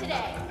ours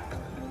today.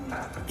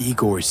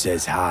 Igor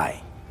says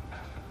hi.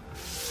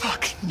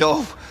 Fuck,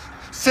 no.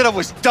 Said I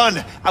was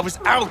done. I was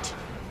out.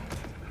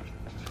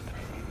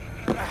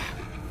 Leave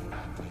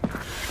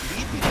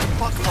me the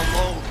fuck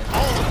alone,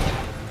 all of you.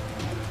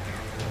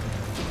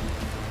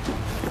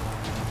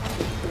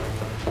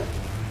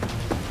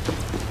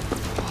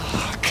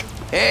 Fuck.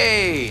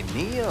 Hey,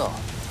 Neil.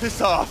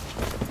 Piss off.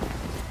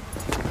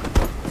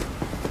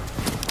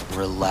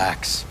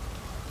 Relax.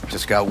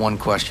 Just got one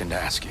question to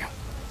ask you.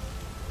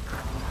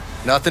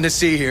 Nothing to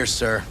see here,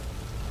 sir.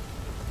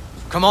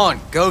 Come on,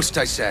 Ghost,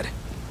 I said.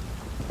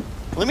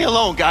 Leave me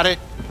alone, got it?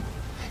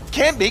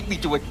 Can't make me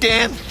do a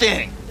damn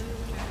thing.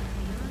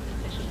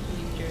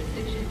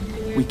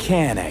 We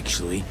can,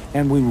 actually,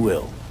 and we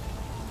will.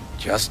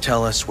 Just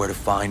tell us where to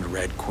find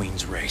Red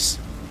Queen's race.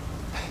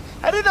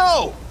 I don't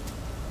know.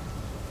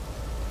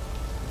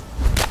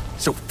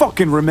 So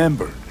fucking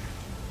remember.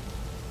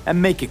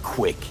 And make it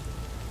quick.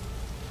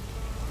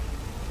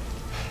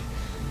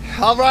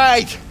 All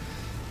right.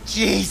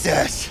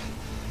 Jesus.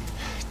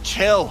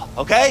 Chill,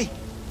 okay?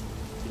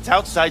 It's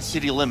outside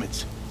city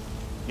limits.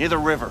 Near the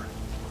river.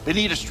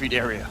 Benita Street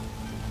area.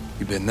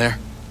 You been there?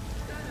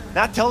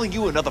 Not telling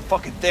you another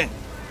fucking thing.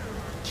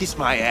 Kiss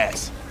my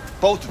ass.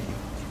 Both of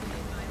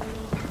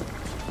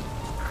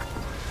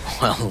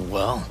you.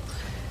 Well.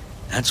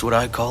 That's what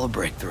I call a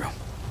breakthrough.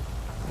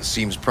 It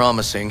seems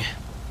promising,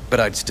 but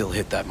I'd still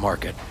hit that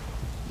market.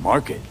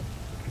 Market?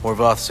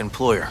 Horvath's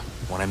employer,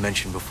 one I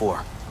mentioned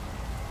before.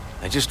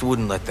 I just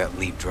wouldn't let that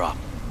lead drop.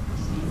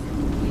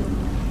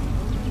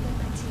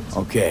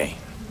 Okay.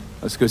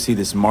 Let's go see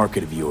this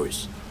market of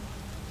yours.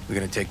 We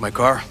gonna take my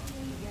car?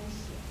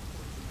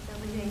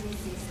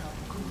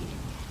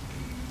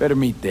 Better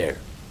meet there.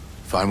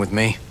 Fine with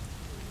me.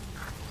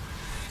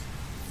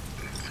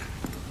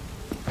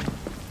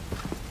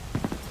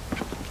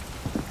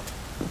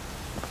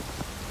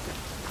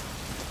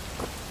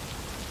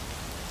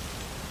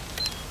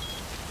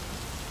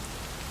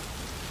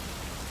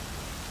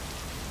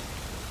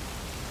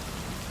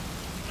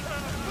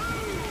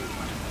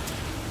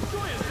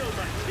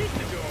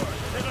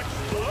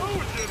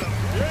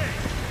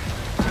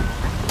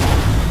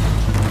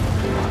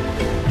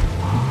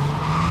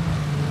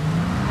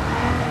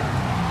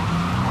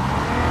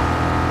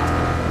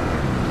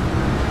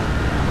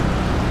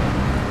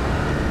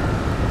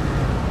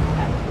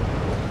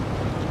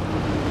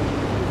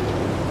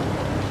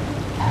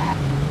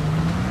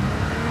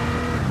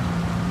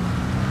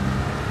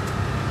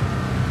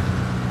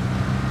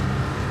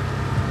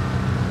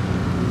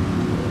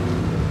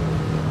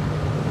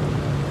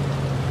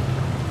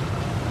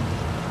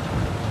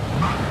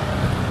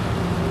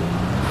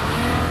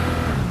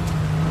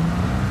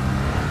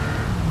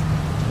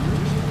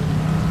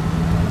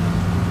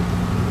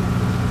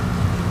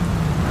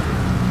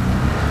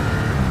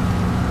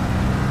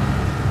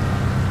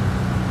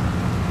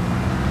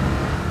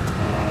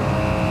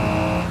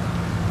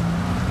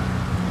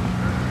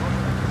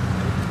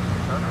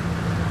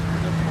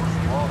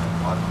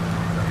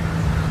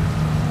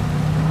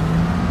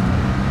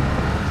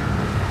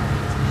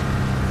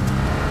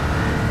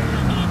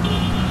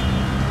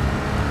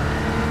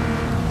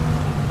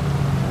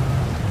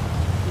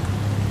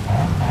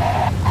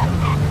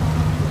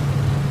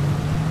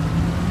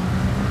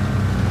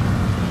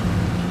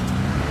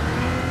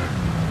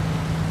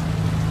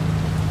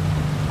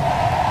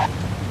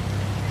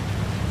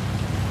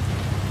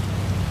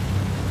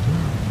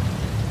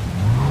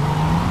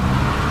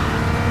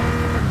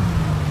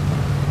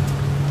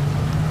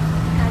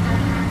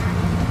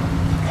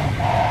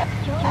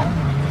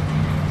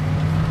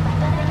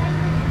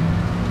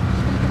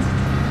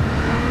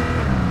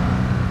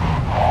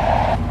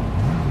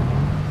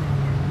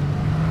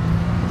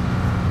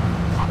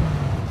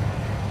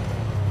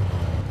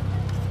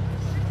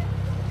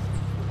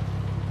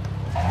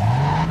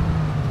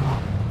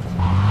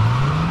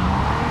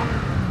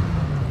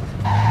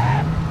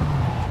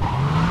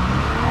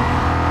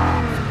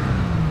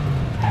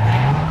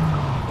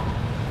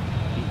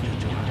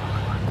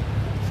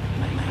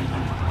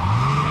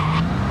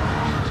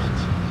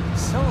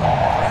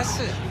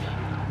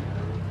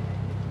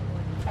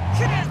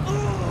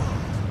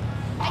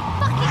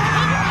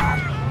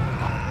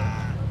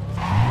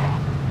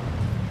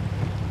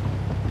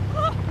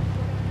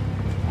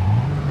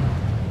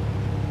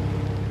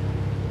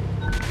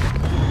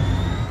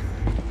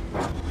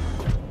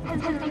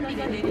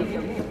 사이비가 내릴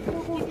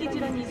경우 호흡기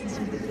질환이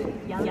있으신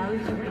분들 야외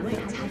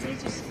활동을 자제해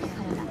주시기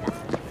바랍니다.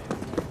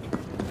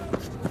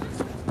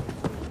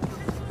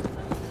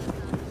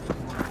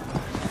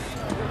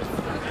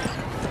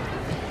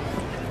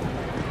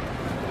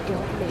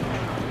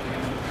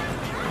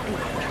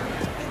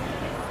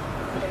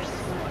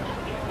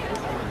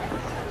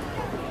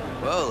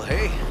 Well,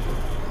 hey.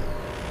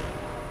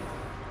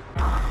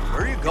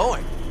 Where are you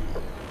going?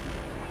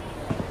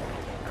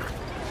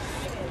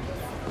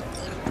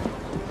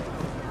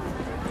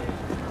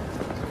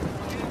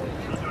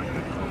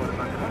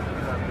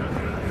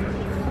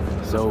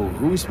 So,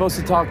 who are we supposed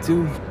to talk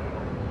to?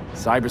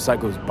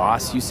 Cyberpsycho's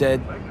boss, you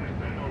said?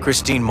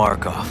 Christine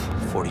Markov,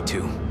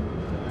 42.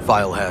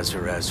 File has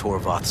her as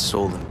Horvath's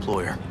sole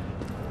employer.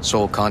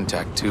 Sole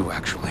contact, too,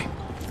 actually.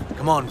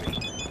 Come on, V.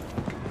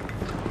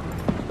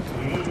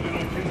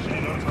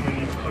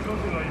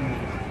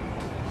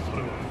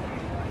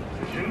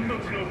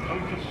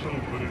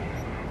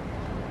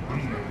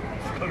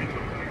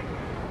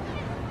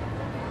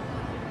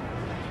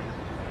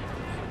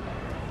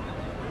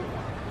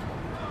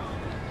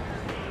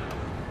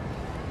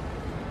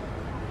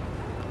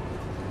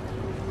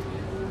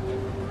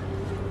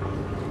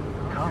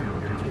 Come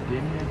to the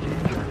Dimia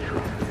Ginger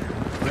Tree.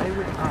 Play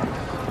with us,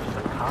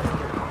 the coming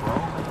of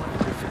Chrome and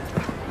Scissors.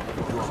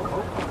 Your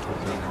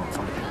co-operational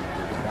function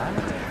is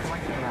valid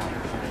like that.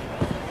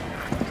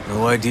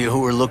 No idea who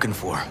we're looking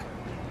for.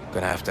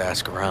 Gonna have to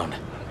ask around.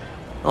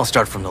 I'll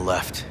start from the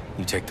left.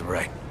 You take the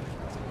right.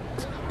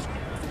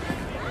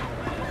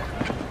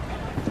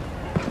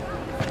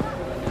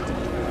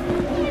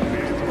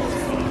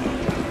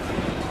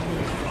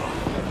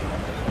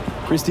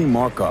 Christine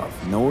Markov,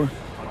 know her?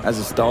 Has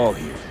a stall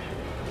here.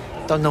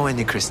 Don't know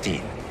any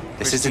Christine.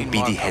 This Christine isn't BD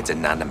Markov. Heads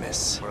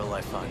Anonymous. Where'll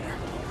I find her?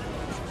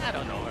 I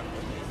don't know her.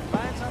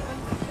 Buying something?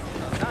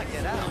 No, not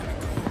get out.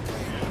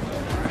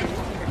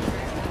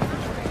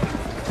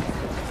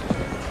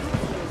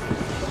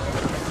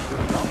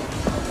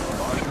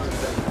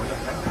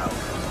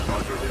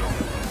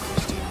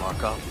 Christine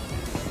Markov?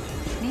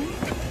 Me?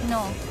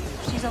 No.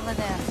 She's over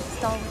there.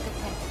 Stall with the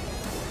tech.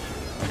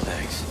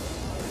 Thanks.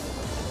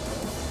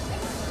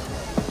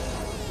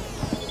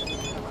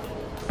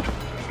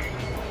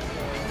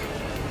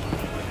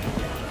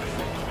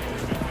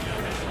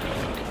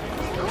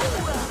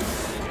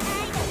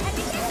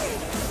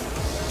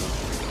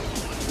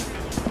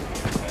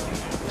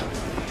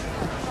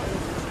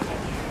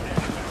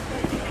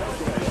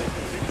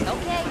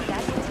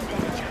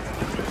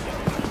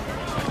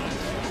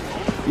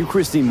 You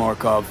Christine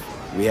Markov,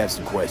 we have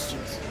some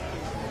questions.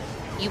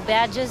 You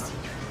badges?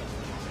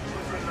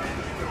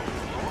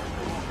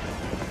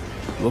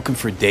 Looking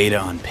for data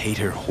on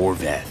Peter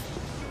Horvath.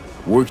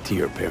 Worked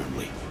here,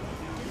 apparently.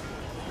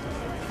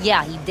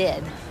 Yeah, he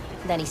did.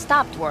 Then he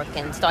stopped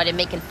working and started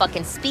making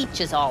fucking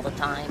speeches all the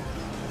time.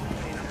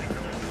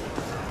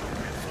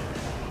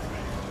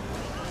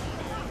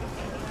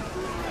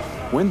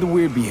 When the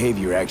weird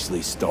behavior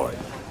actually start?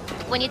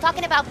 When you're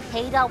talking about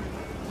Peter,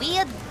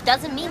 weird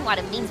doesn't mean what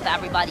it means for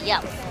everybody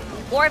else.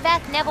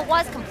 Horvath never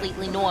was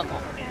completely normal.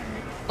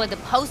 But the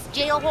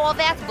post-jail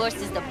Horvath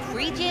versus the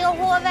pre-jail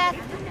Horvath,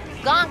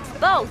 gonks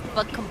both,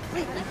 but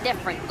completely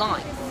different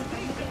gonks.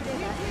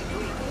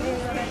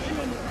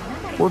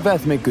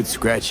 Horvath make good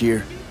scratch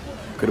here.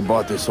 Could have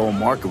bought this whole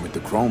market with the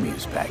chrome he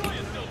was packing.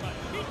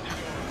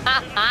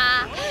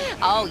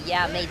 Oh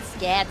yeah, made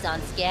scads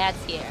on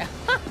scads here.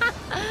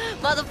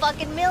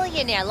 Motherfucking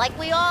millionaire, like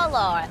we all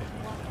are.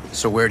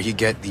 So where'd he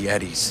get the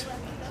eddies?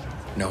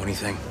 Know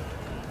anything?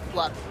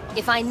 Look,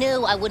 if I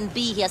knew, I wouldn't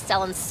be here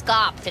selling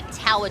scop to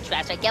tower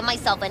trash. I'd get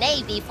myself an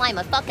AV, fly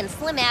my fucking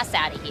slim ass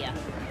out of here.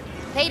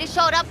 Peter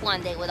showed up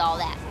one day with all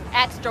that.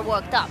 Extra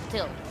worked up,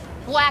 too.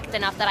 Whacked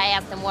enough that I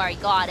asked him where he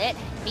got it.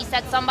 He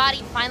said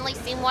somebody finally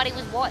seen what he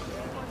was worth.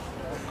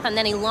 And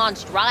then he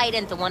launched right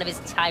into one of his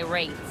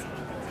tirades.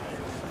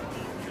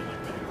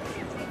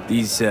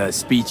 These,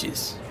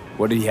 speeches,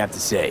 what did he have to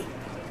say?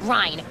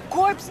 Ryan,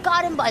 corpse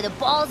got him by the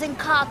balls and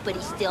cock, but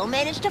he still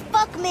managed to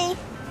fuck me.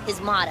 His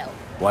motto.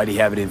 Why'd he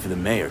have it in for the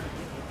mayor?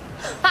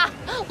 Ha!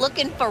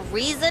 Looking for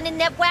reason in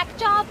that whack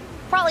job?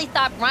 Probably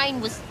thought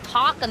Ryan was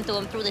talking to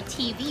him through the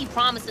TV,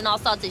 promising all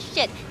sorts of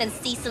shit, then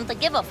ceasing to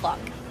give a fuck.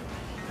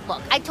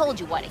 Look, I told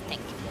you what I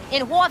think.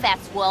 In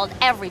Horvath's world,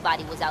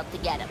 everybody was out to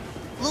get him.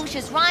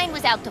 Lucius Ryan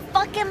was out to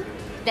fuck him,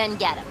 then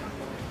get him.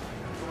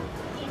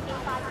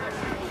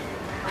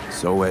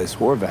 So as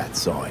Horvath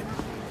saw it,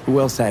 who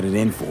else had it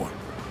in for him?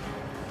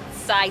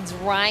 Besides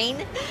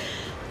Ryan?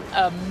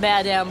 A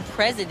Madame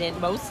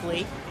President,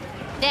 mostly.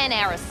 Then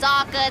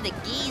Arasaka, the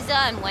Giza,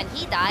 and when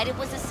he died, it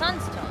was his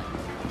son's turn.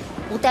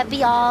 Would that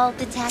be all,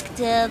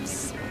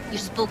 detectives? You're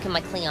spooking my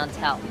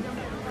clientele.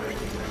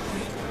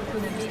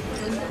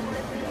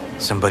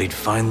 Somebody'd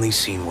finally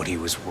seen what he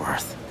was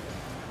worth.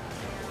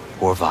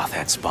 Horvath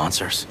had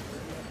sponsors.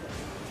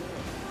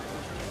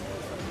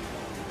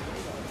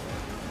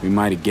 We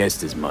might have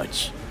guessed as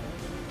much.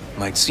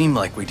 Might seem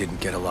like we didn't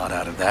get a lot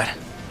out of that.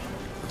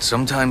 But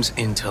sometimes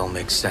intel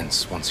makes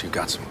sense once you've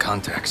got some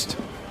context.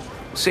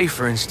 Say,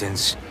 for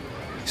instance,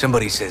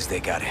 Somebody says they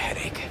got a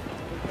headache.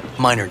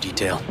 Minor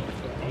detail.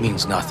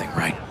 Means nothing,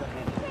 right?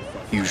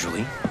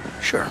 Usually,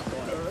 sure.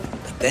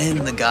 But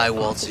then the guy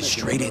waltzes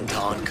straight into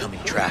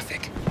oncoming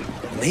traffic.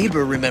 The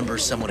neighbor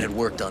remembers someone had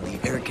worked on the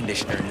air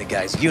conditioner in the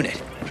guy's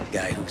unit.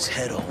 Guy whose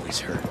head always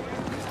hurt.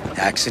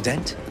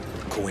 Accident?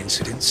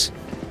 Coincidence?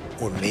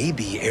 Or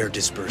maybe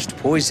air-dispersed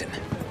poison.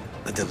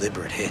 A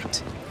deliberate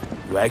hit.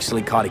 You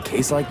actually caught a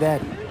case like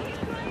that?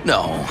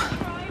 No.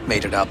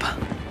 Made it up.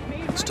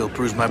 Still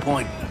proves my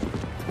point.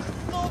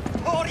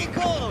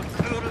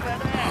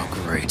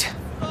 Oh, great.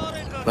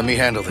 Let me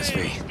handle this,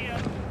 V.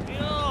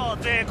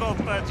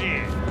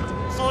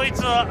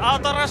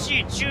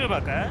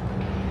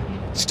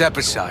 Step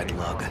aside,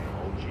 Lug.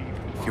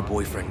 If your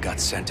boyfriend got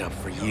sent up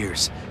for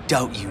years,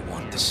 doubt you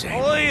want the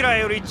same.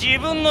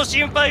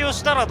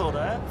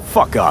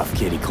 Fuck off,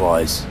 Kitty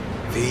Claus.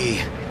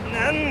 V.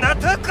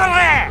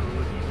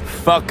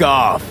 Fuck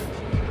off.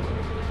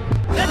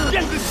 Let's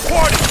get this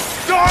party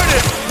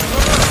started!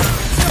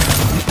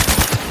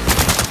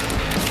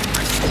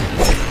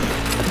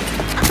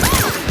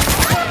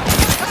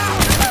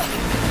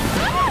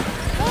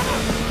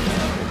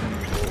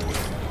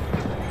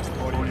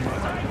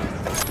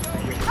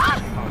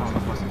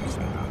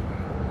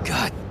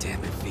 God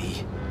damn it,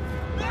 V.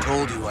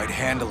 Told you I'd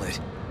handle it.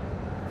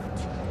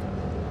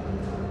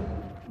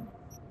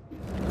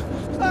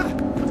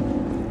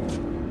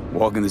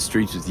 Walking the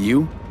streets with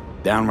you?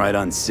 Downright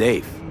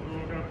unsafe.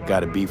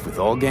 Got a beef with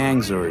all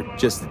gangs or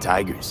just the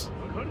Tigers?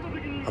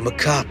 I'm a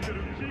cop.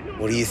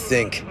 What do you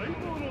think?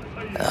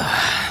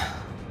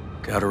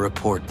 Gotta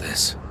report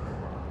this.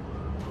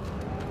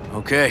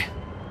 Okay.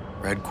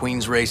 Red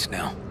Queen's race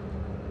now.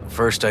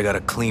 First, I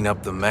gotta clean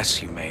up the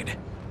mess you made.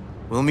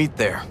 We'll meet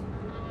there.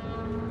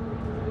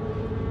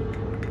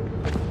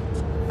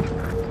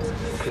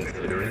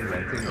 Considering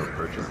renting or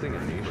purchasing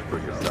a niche for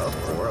yourself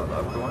or a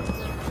loved one?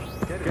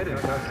 Get in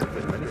touch with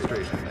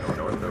administration or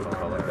North Oak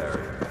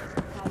Culinary.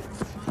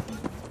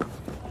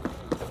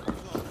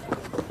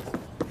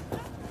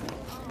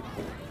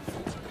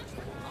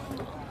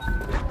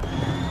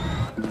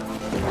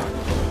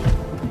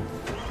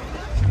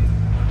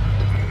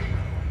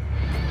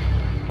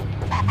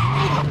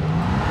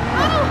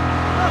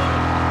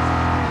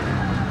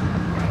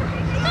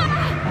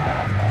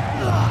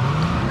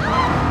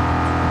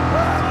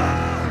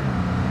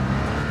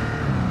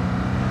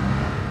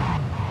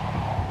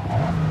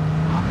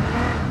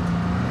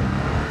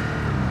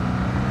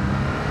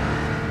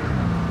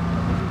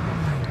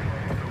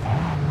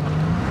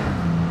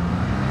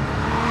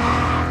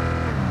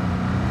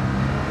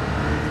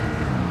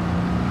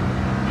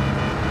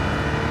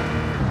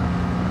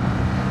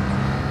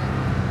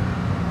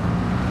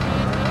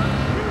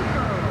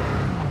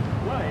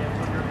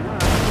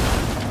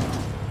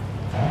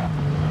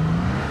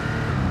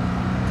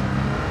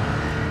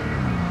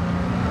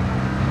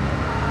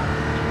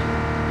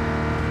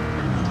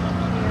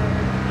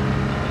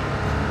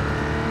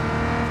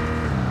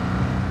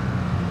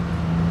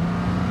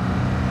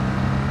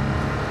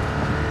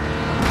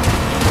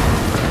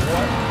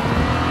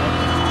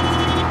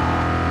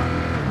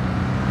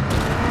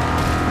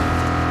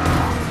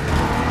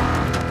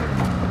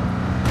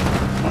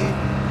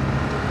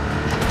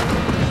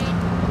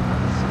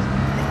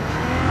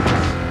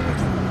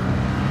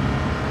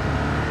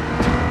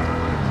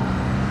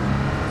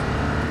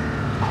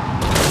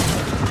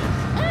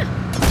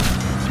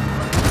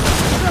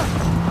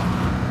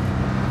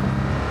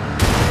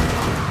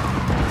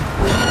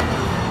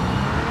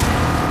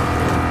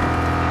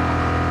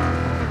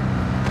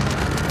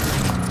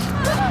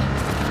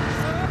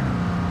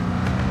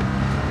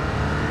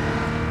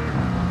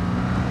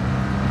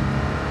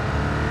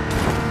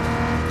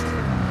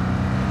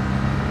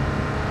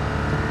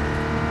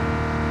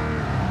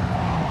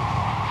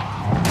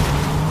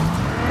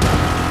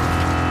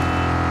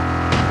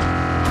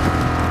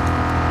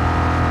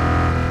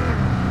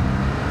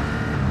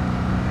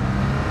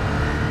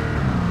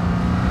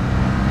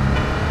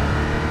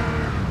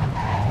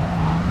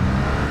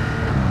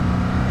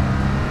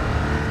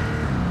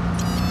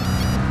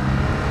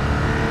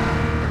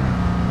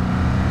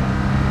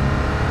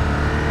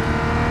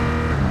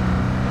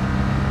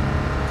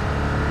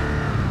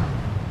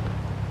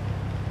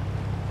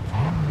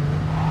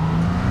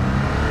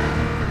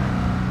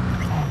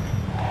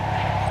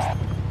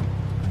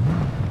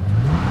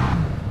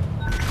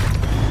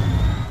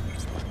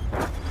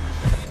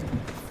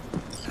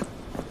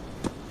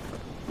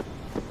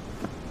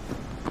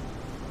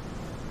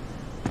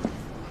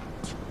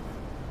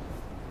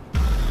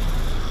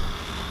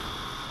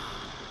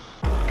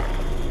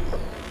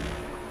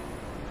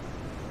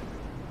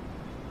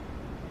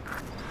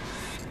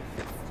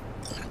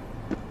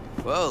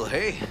 Well,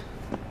 hey.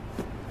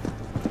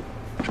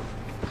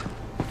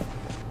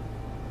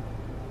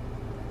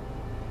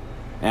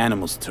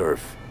 Animals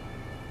turf.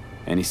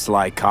 Any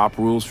sly cop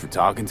rules for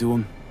talking to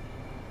him?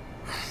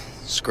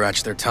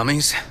 Scratch their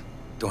tummies.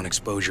 Don't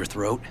expose your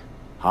throat.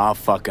 Ha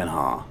fucking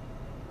ha.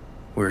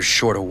 We're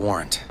short a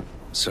warrant,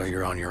 so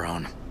you're on your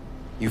own.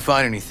 You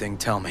find anything,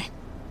 tell me.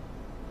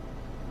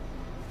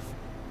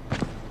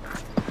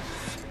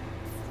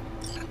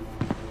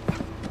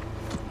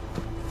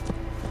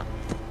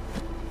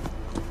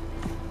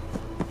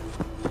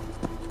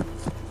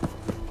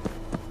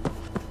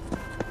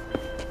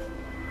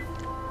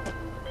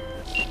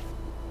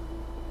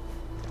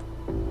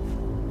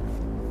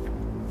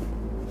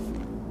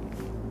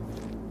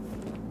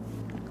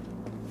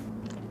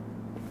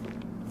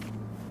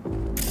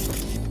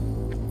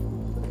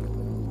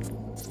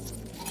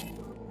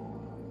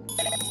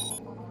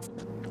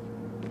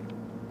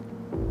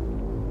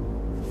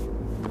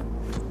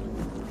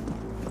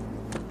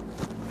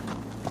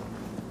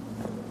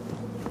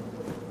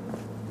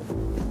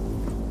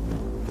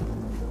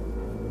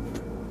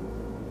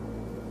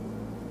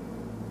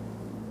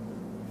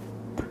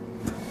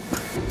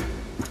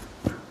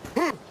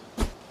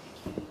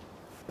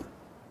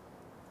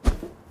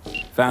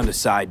 Found a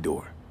side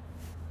door.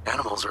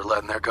 Animals are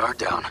letting their guard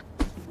down.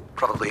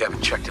 Probably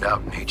haven't checked it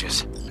out in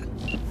ages.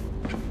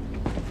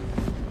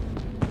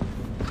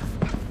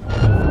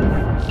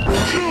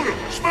 Shoot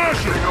him!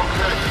 Smash him!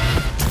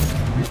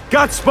 Okay.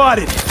 Got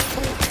spotted!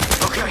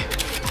 Okay.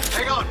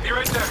 Hang on, be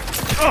right there.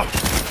 Oh!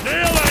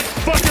 Nail that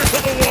fucker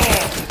to the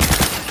wall!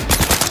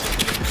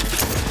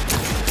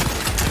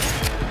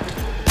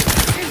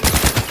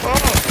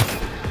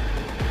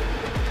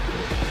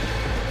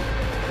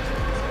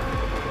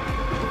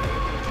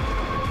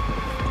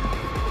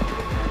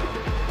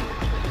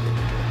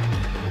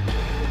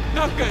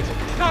 Not good.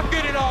 Not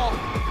good at all.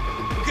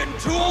 I'm getting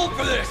too old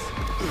for this.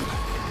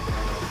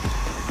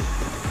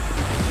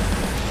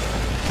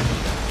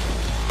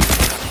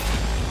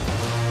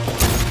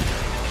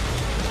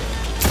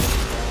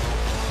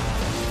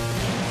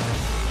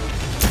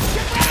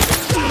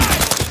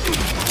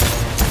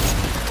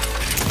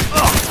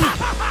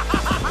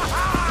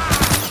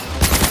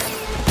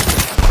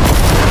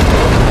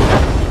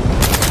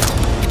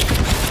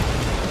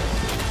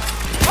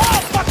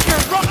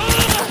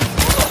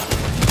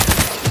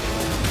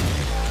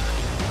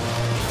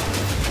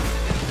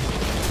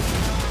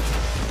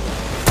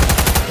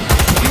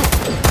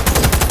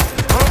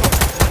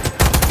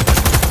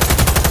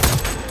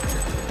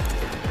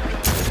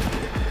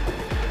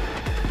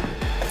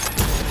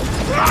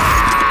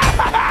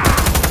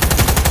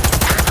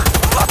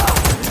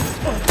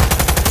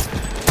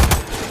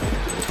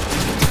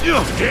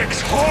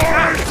 Dicks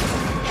hard!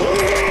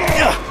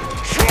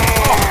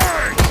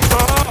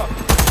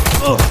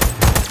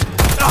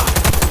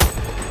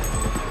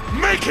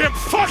 Make him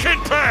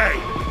fucking pay!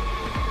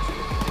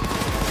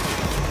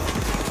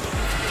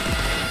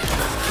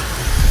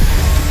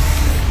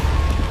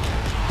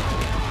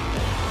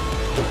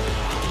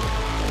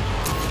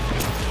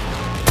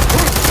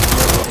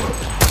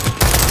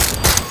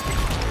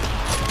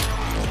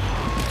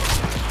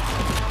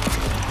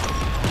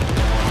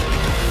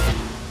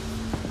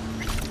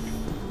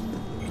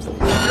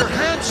 Your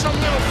handsome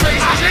little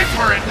face is in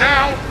for it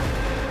now!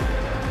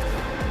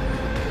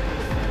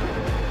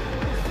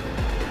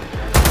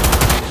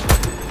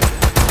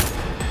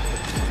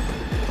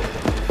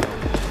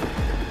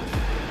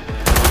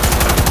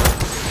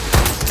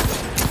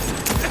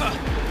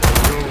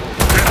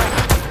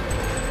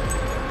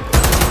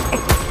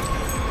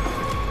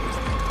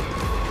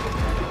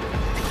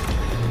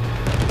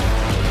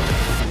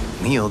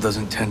 Neil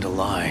doesn't tend to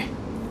lie.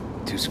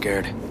 Too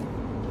scared.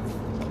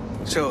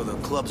 So, the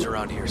club's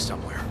around here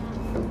somewhere.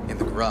 In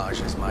the garage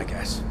is my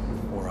guess.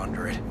 Or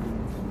under it.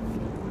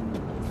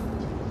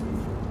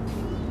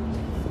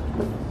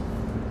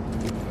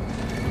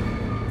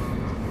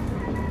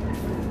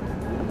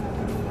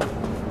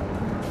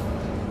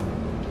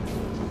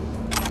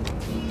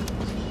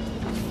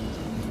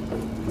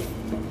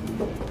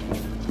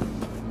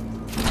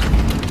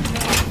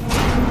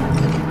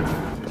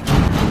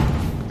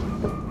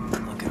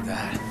 Look at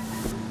that.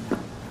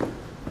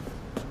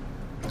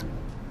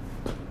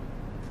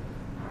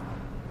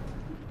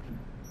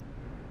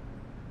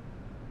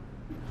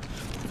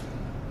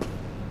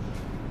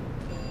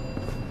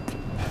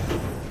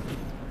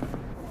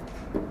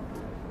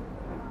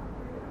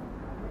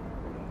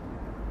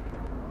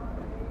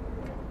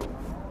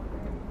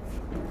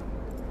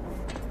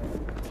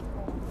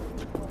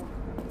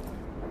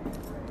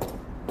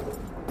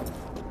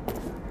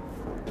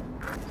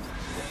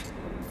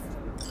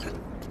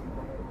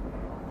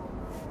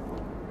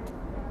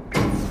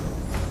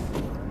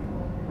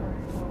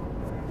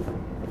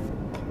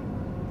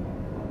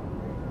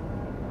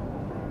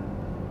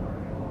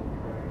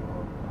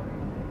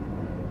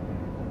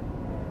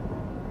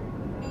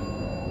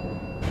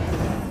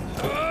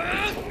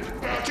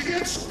 About to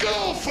get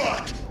skull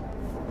fucked!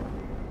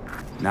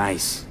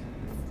 Nice.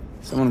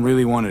 Someone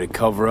really wanted to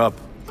cover up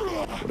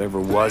whatever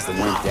it was that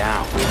went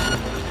down.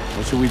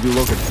 What should we be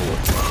looking for?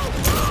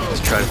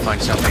 Let's try to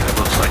find something that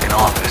looks like an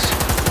office.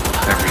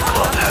 Every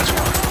club has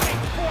one.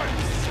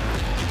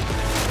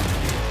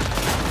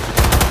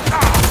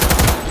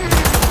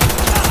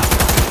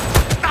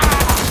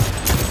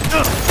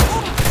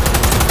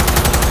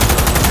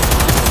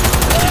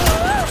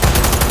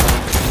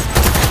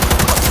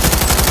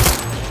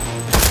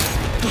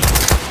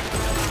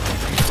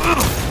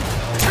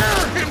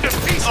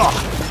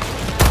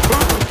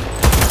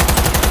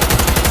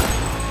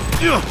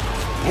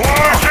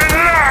 Watch and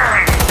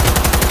learn!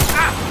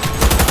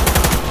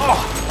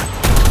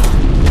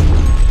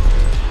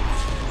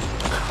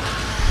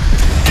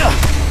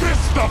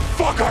 Miss the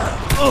fucker!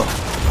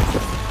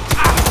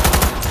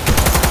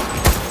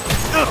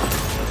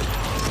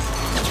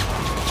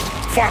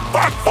 Fuck,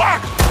 fuck,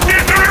 fuck!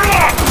 Get the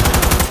reload!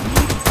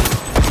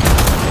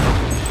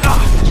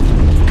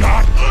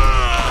 God.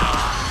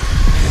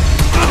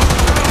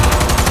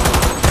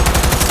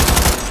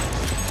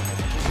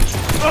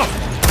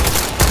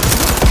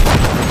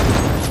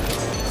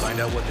 Find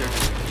out what they're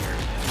doing here.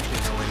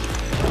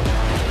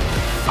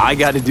 I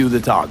gotta do the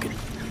talking.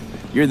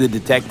 You're the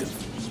detective.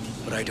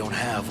 But I don't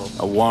have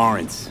a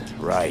warrant,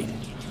 right.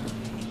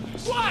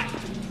 What?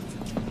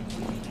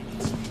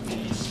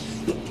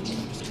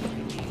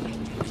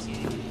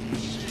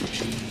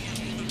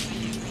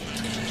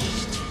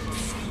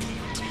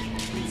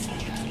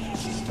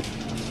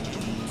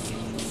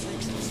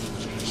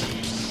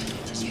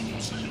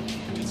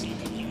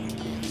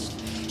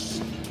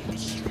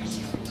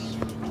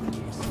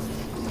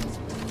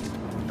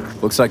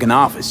 Looks like an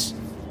office.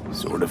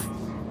 Sort of.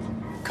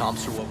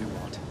 Comps are what we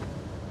want.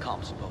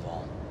 Comps above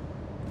all.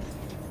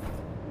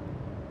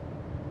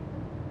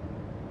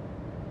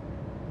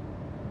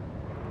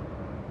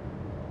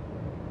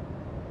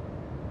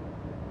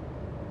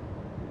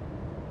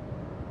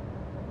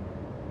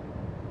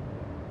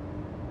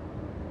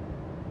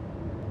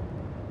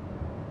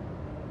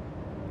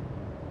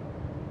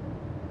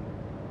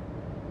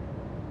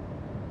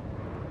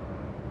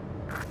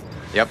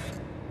 Yep.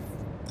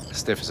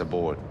 Stiff as a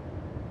board.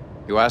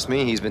 You ask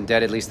me, he's been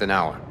dead at least an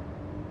hour.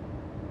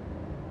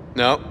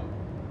 No.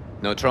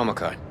 No trauma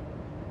card.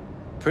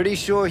 Pretty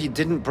sure he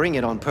didn't bring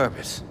it on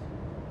purpose.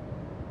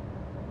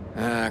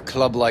 A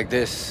club like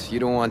this, you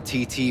don't want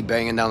TT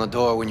banging down the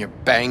door when you're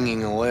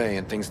banging away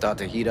and things start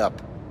to heat up.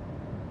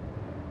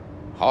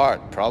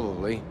 Heart,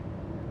 probably.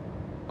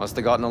 Must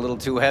have gotten a little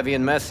too heavy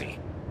and messy.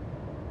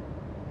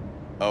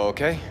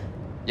 Okay.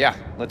 Yeah,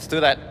 let's do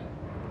that.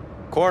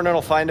 Coroner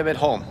will find him at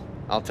home.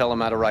 I'll tell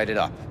him how to write it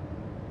up.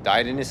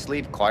 Died in his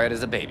sleep, quiet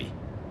as a baby.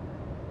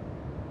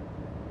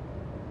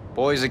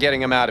 Boys are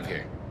getting him out of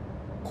here.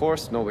 Of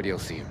course, nobody'll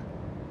see him.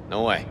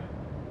 No way.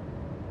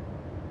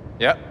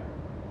 Yep.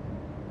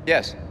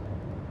 Yes.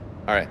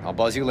 Alright, I'll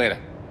buzz you later.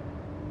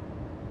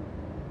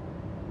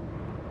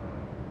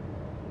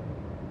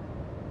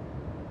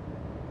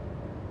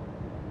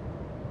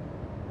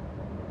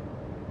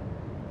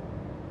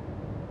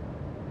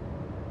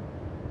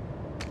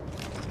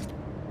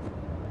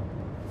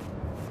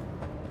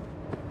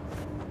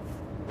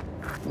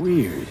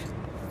 Weird.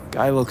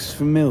 Guy looks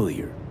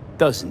familiar,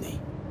 doesn't he?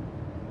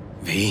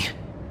 V,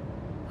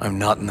 I'm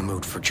not in the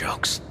mood for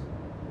jokes.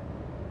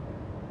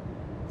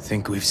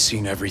 Think we've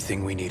seen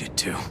everything we needed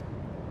to.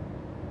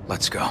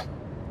 Let's go.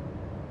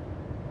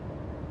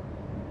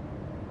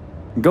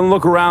 I'm gonna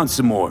look around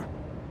some more.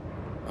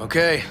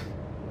 Okay,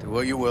 do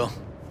what you will.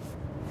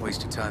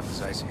 Waste of time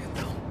as I see it,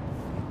 though.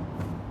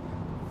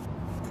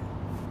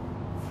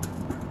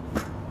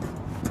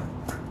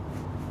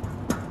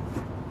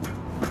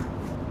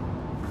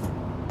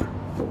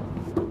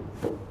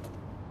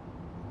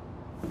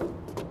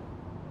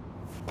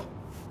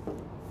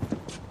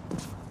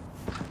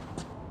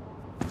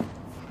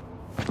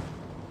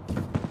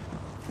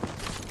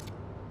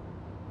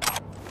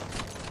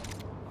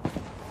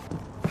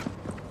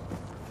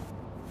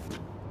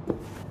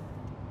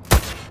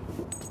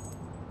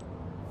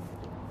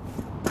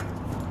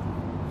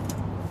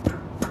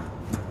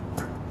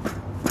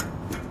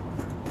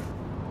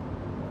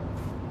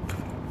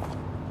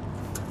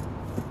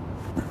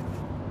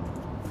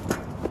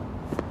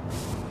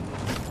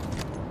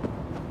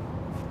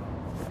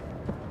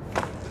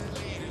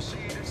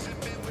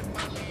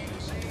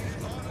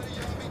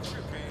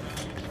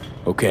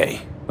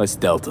 Okay, let's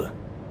Delta.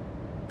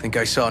 Think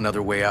I saw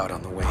another way out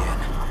on the way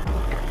in.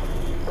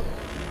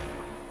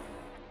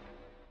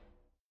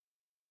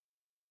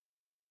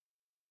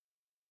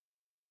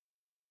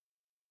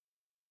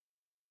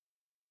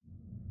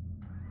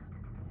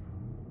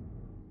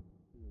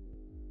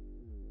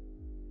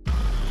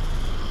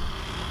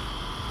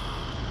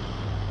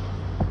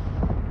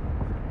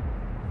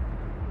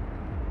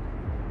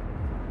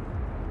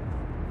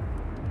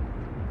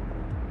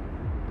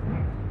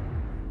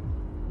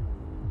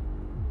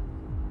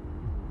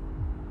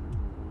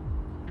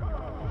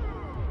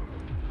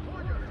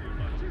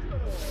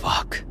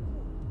 Fuck.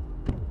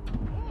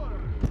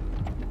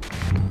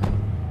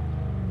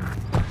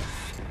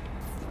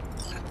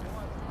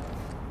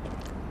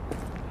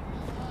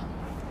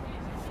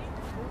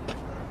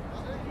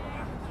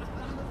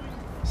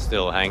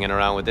 Still hanging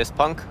around with this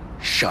punk?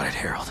 Shut it,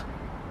 Harold.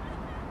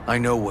 I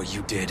know what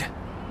you did.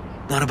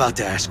 Not about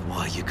to ask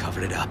why you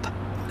covered it up.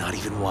 Not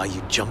even why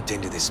you jumped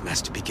into this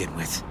mess to begin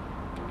with.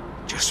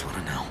 Just want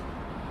to know.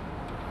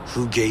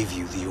 Who gave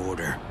you the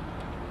order?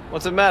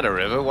 What's the matter,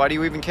 River? Why do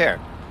you even care?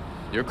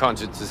 Your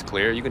conscience is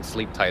clear, you can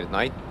sleep tight at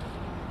night.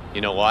 You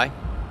know why?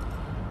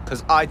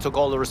 Because I took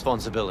all the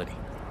responsibility.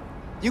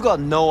 You got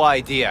no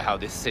idea how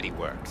this city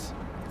works.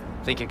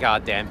 Think a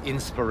goddamn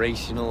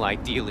inspirational,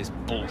 idealist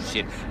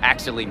bullshit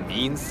actually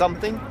means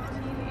something?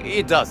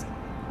 It doesn't.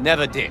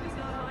 Never did.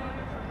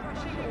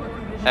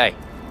 Hey,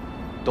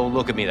 don't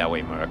look at me that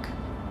way, Merc.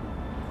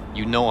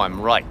 You know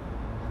I'm right.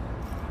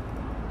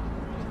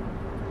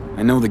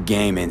 I know the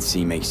game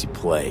NC makes you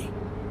play.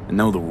 I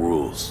know the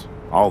rules.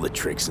 All the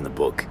tricks in the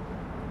book.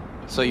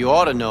 So you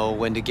ought to know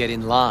when to get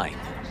in line,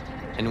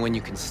 and when you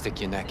can stick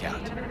your neck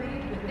out.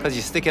 Because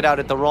you stick it out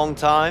at the wrong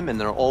time,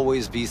 and there'll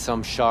always be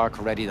some shark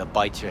ready to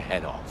bite your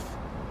head off.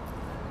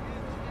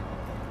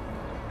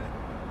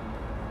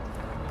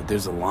 But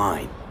there's a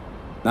line.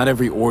 Not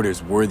every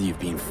order's worthy of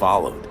being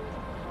followed.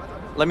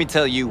 Let me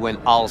tell you when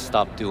I'll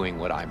stop doing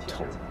what I'm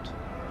told.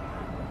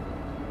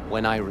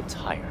 When I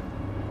retire.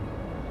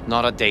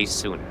 Not a day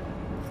sooner.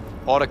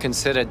 Ought to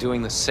consider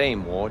doing the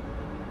same, Ward.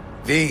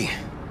 V.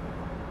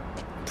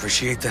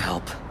 Appreciate the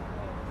help,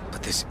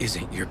 but this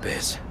isn't your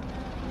biz.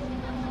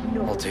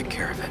 I'll take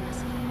care of it.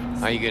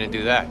 How you gonna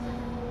do that?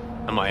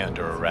 Am I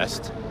under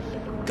arrest?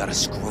 Got a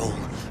scroll,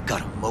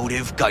 got a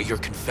motive, got your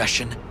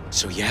confession.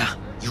 So yeah,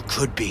 you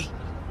could be.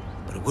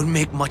 but it wouldn't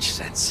make much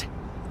sense.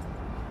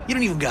 You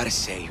don't even gotta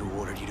say who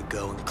ordered you to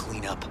go and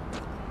clean up.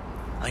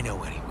 I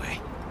know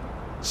anyway.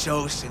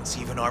 So, since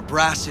even our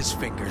brass's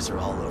fingers are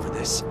all over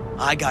this,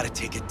 I gotta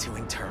take it to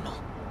internal.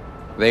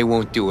 They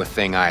won't do a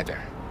thing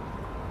either.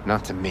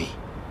 Not to me.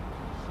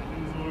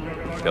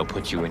 They'll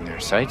put you in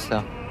their sights,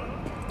 though.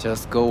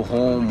 Just go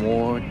home,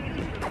 Ward.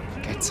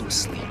 Get some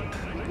sleep.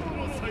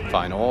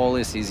 Find all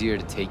this easier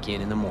to take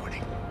in the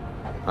morning.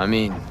 I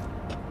mean,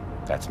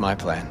 that's my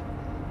plan.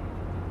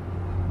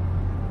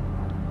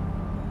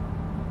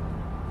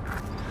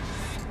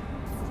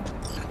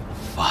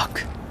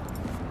 Fuck.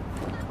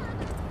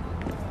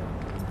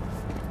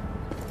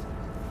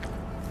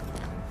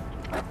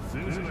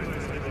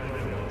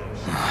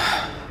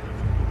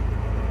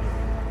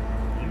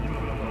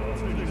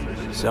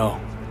 So,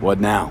 what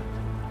now?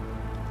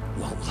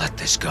 Won't let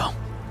this go.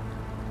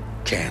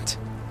 Can't.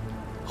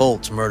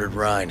 Holtz murdered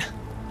Rhine.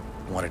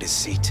 Wanted his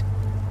seat.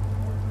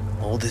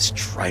 Oldest,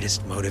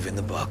 tritest motive in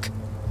the book.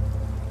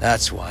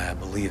 That's why I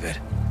believe it.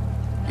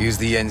 Use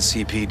the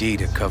NCPD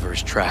to cover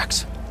his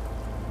tracks.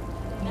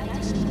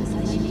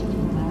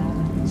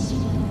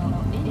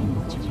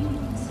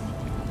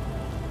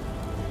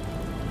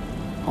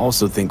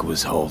 Also think it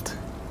was Holt.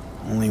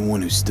 Only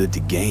one who stood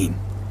to gain.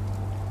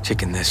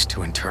 Taking this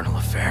to internal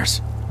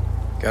affairs.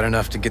 Got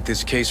enough to get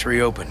this case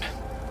reopened.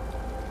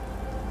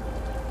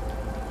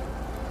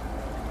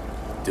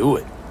 Do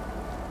it.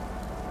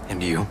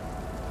 And you?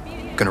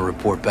 Gonna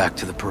report back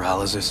to the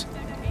paralysis?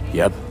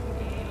 Yep.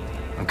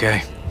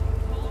 Okay.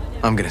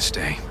 I'm gonna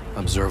stay.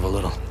 Observe a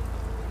little.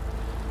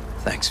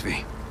 Thanks,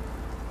 V.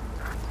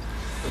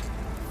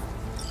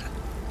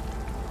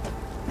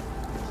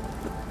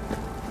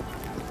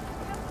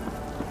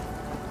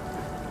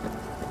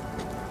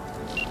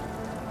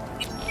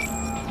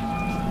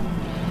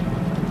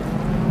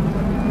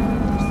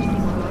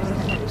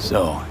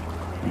 So,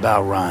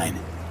 about Rhine.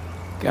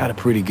 Got a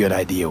pretty good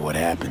idea what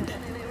happened.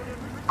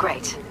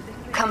 Great.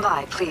 Come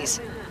by, please.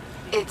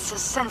 It's a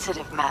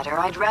sensitive matter.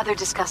 I'd rather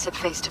discuss it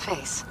face to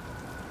face.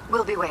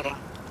 We'll be waiting.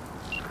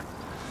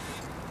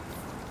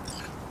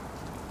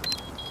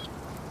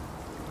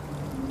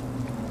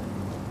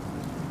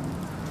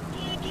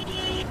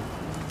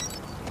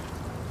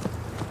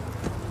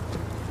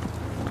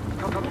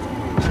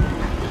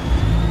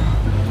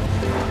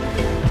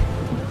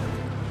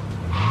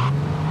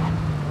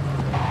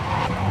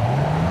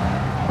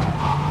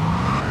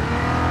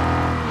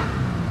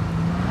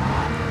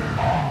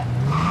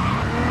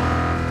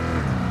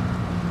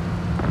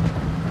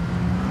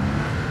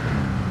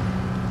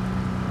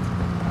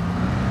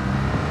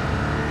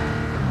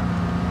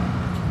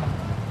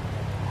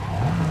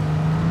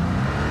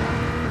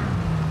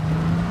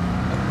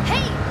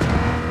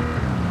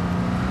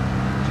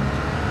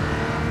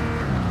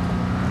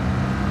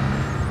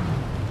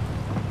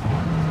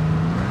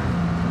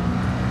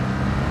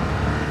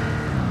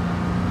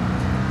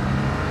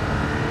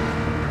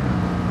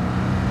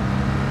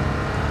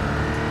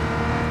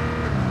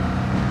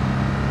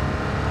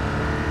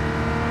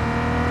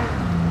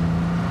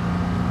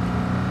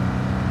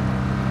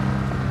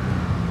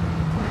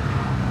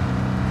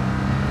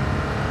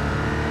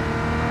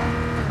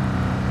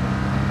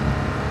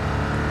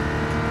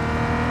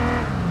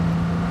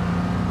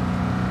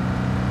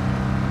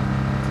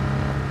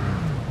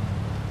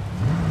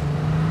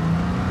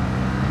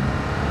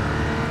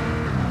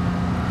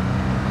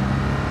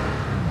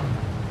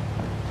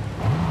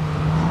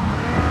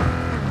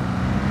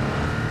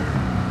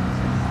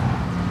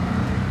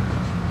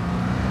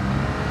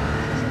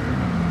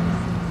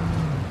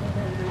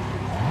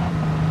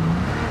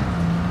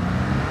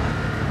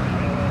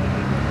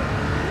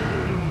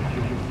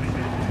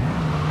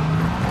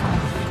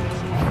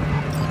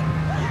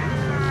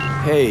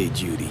 Hey,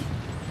 Judy.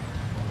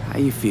 How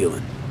you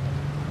feeling?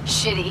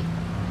 Shitty,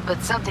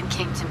 but something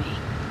came to me.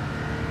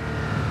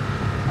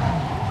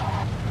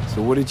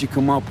 So what did you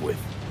come up with?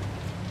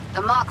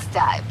 The Mox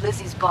Dive,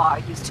 Lizzie's bar,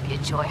 used to be a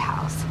joy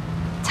house.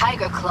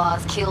 Tiger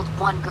Claws killed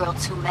one girl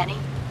too many,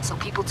 so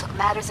people took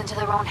matters into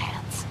their own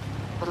hands.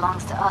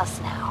 Belongs to us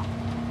now.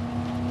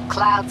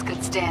 Clouds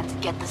could stand to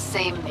get the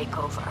same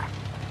makeover.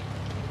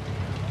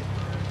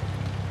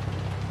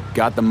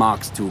 Got the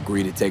Mox to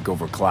agree to take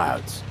over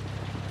Clouds.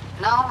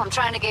 No, I'm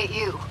trying to get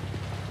you.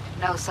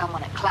 Know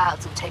someone at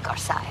Clouds who'll take our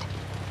side.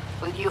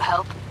 Will you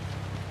help?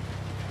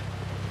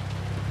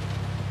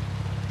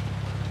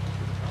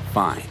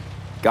 Fine.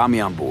 Got me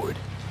on board.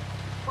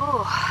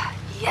 Ooh,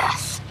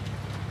 yes.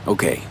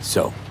 Okay,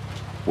 so,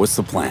 what's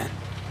the plan?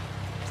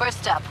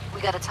 First up,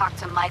 we gotta talk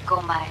to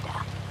Maiko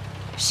Maeda.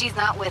 If she's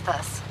not with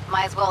us,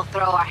 might as well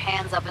throw our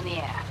hands up in the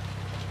air.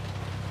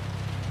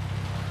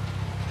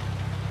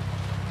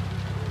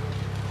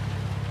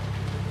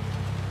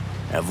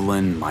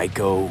 Evelyn,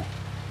 Maiko,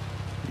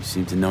 you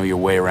seem to know your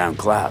way around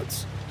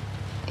Clouds.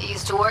 I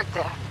used to work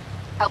there.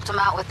 Helped them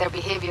out with their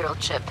behavioral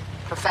chip,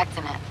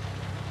 perfecting it.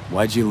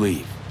 Why'd you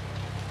leave?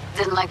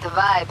 Didn't like the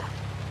vibe.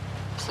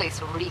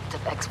 Place reeked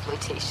of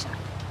exploitation.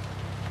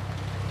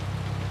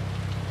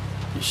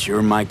 You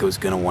sure Maiko's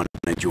gonna want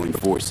to join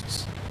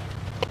forces?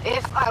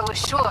 If I was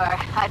sure,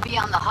 I'd be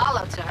on the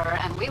hollow to her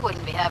and we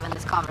wouldn't be having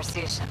this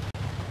conversation.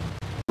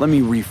 Let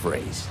me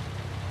rephrase.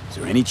 Is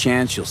there any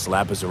chance she'll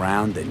slap us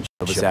around and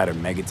shove us out her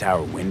mega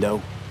tower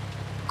window?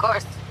 Of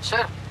course,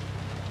 sure.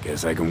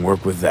 Guess I can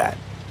work with that.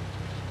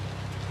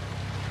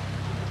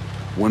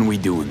 When we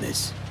doing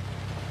this?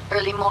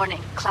 Early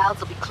morning. Clouds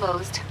will be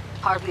closed.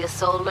 Hardly a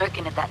soul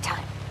lurking at that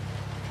time.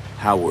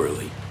 How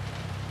early?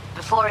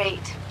 Before 8.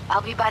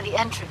 I'll be by the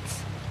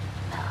entrance.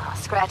 No,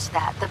 scratch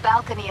that. The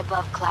balcony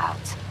above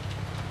clouds.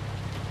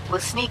 We'll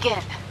sneak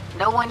in.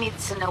 No one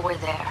needs to know we're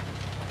there.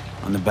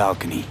 On the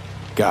balcony.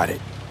 Got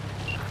it.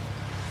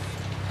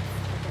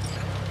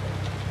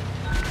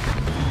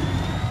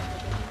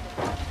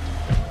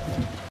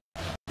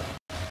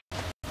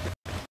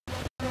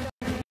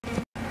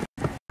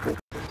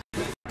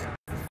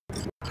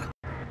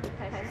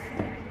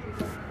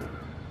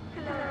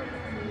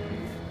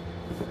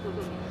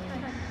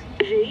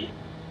 V,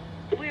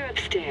 we're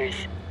upstairs.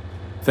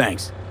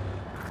 Thanks.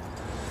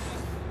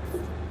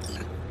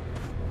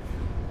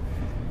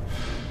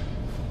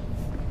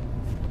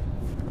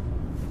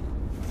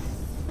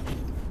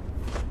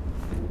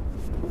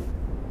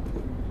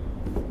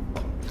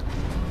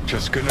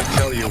 Just gonna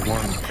tell you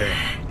one thing.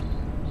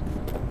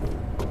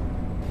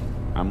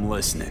 I'm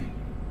listening.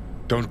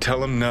 Don't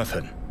tell him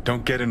nothing.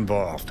 Don't get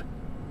involved.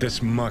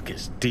 This muck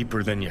is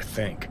deeper than you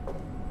think.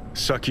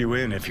 Suck you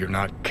in if you're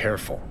not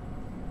careful.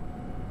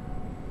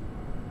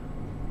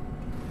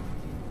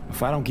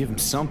 If I don't give them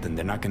something,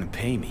 they're not gonna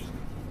pay me.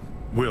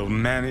 We'll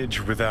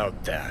manage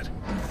without that.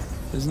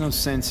 There's no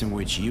sense in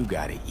which you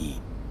gotta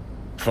eat.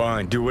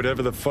 Fine, do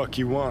whatever the fuck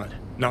you want.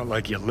 Not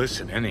like you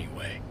listen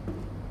anyway.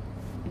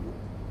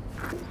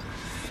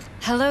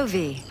 Hello,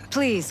 V.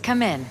 Please,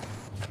 come in.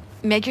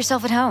 Make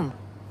yourself at home.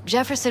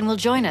 Jefferson will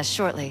join us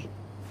shortly.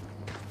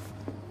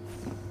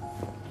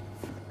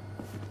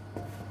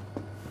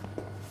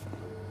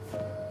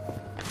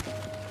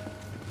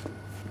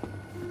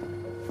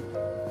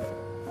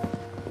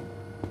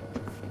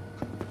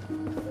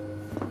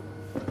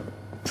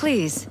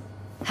 Please,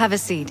 have a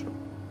seat.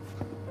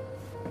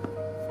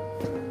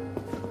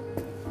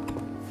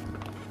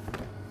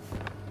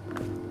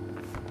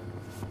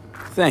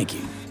 Thank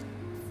you.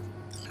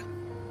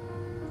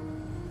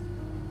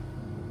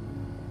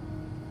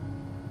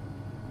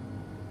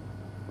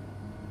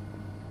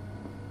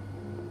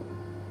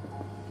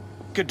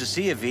 Good to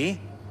see you, V.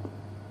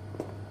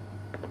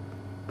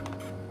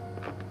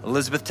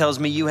 Elizabeth tells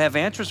me you have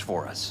answers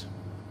for us.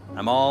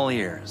 I'm all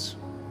ears.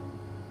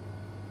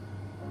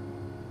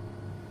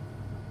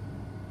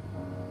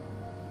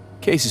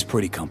 Case is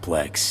pretty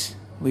complex.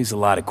 Leaves a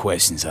lot of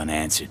questions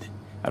unanswered.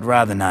 I'd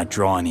rather not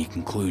draw any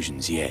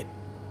conclusions yet.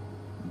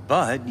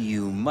 But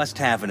you must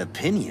have an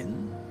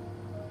opinion.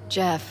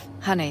 Jeff,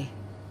 honey,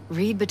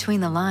 read between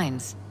the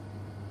lines.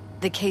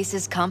 The case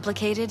is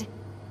complicated,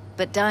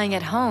 but dying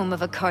at home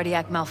of a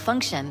cardiac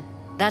malfunction,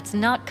 that's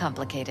not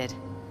complicated.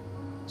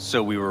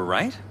 So we were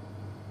right?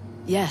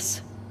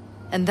 Yes,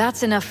 and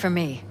that's enough for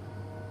me.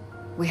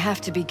 We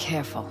have to be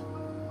careful.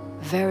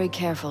 Very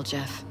careful,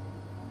 Jeff.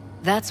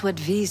 That's what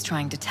V's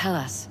trying to tell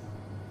us.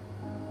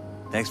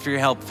 Thanks for your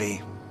help,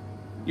 V.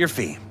 Your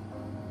fee.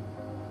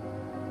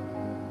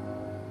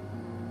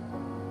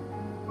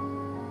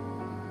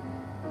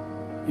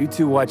 You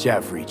two watch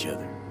out for each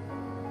other.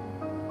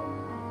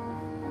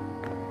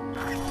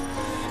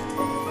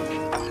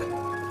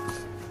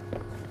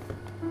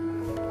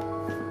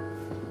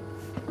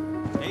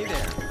 Hey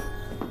there.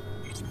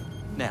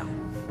 Now,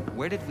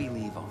 where did we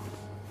leave off?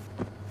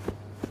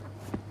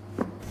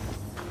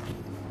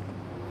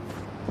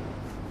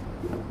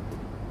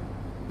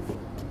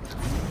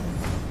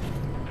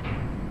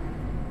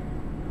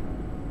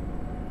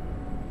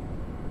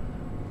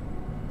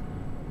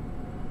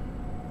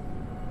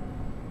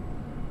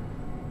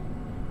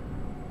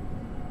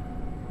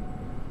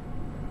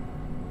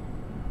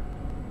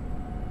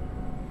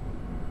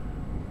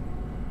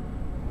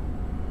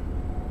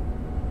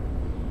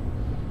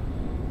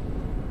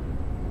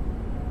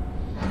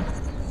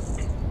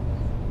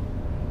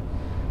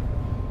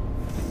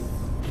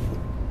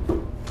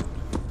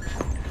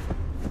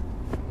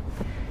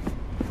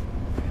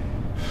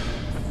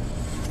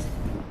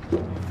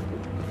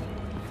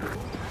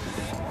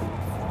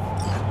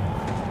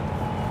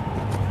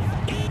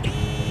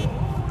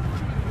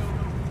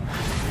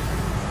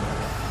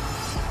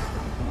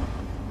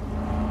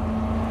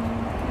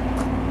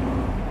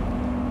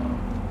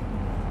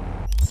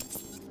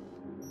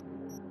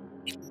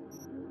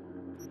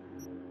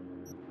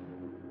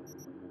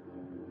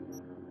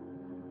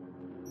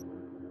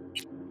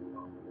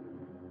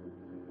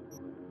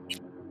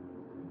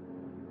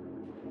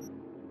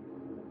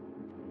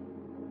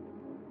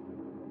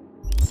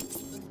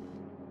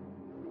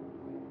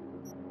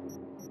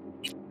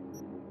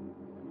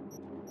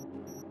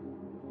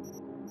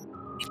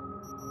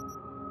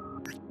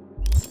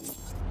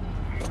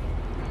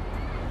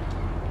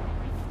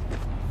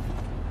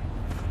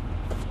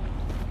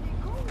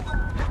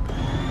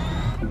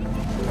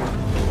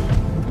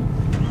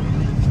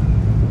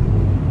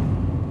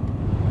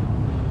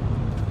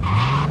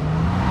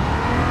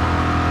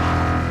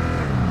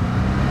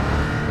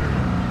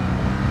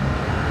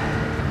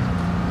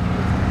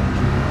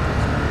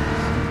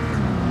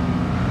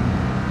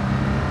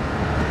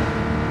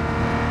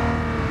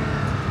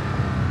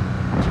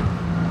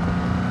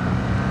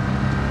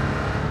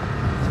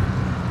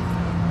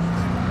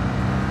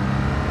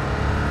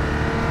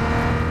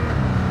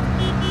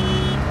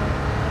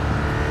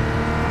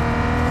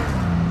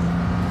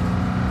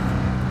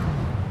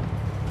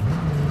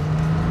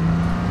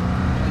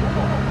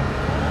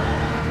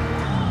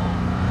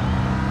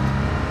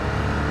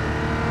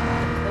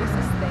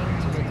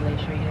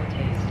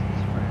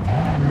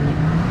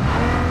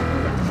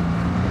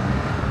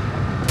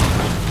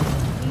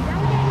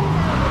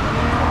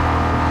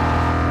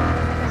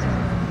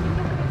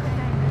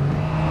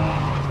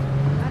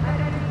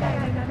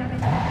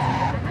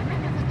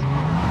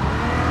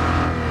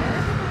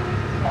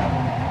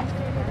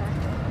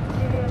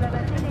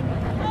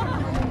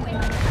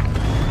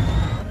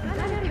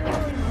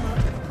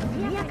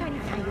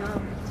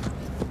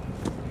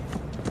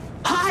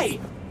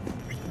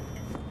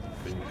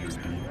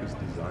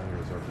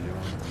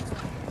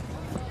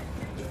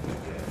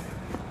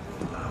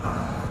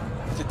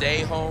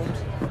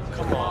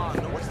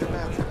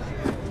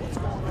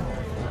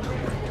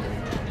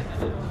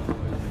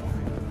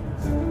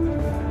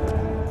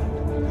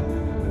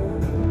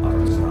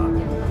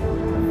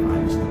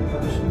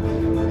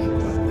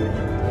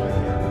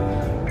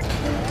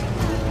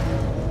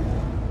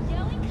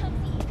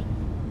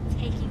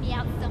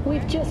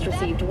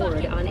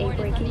 aboard on a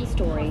breaking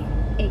story.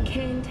 A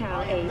Kang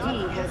Tao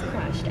AV has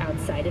crashed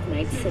outside of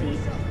Night City.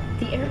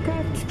 The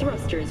aircraft's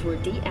thrusters were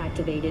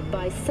deactivated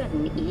by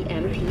sudden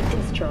EMP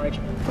discharge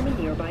from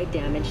a nearby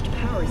damaged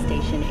power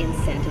station in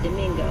Santo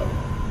Domingo.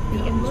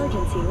 The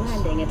emergency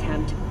landing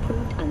attempt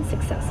proved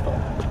unsuccessful.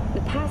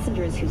 The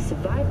passengers who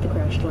survived the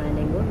crash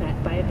landing were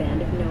met by a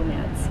band of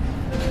nomads.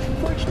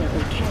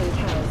 Fortunately, Kang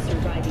Tao's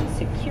surviving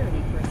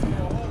security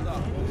personnel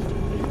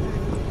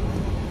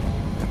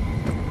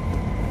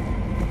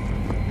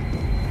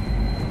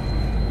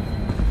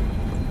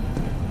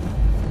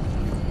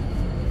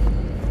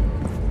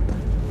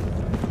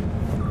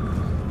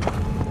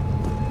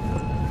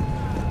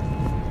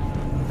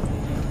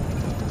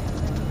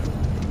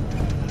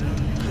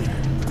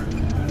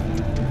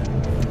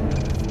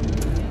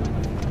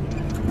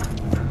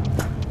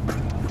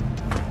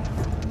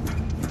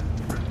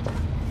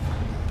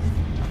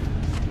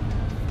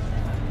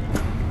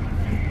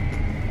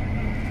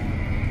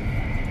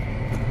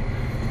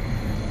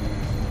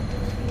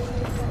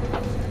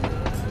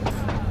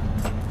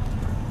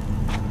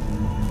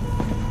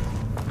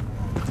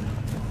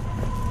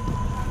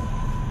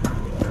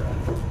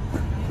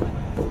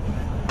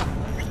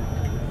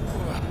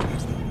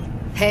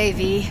Hey,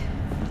 V.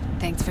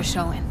 Thanks for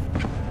showing.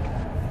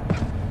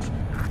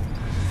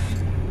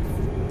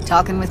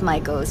 Talking with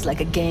Maiko is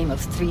like a game of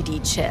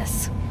 3D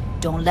chess.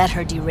 Don't let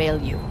her derail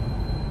you.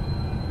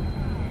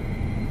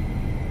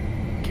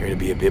 Care to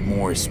be a bit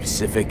more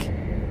specific?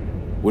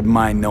 Wouldn't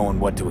mind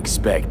knowing what to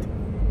expect.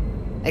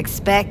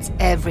 Expect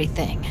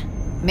everything.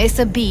 Miss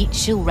a beat,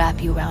 she'll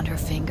wrap you around her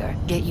finger,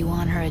 get you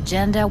on her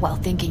agenda while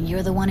thinking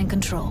you're the one in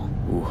control.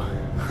 Ooh.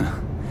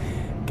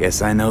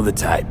 Guess I know the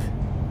type.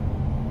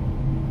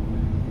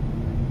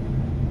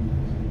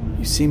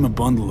 You seem a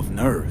bundle of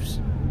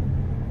nerves.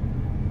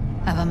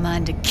 I've a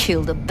mind to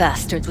kill the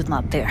bastards with my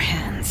bare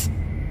hands.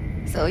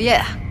 So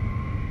yeah,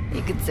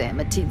 you could say I'm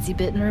a teensy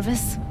bit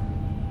nervous.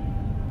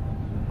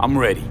 I'm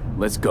ready.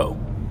 Let's go.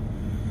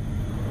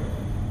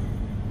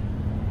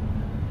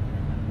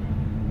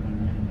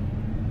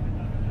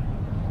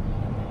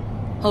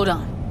 Hold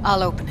on,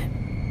 I'll open it.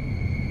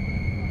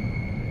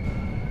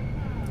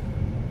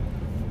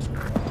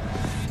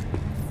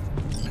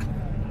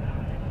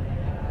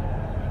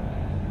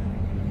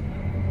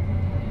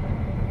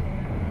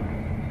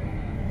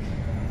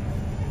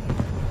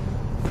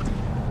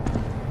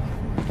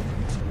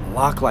 A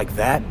lock like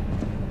that?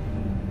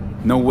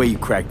 No way you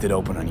cracked it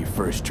open on your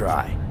first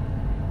try.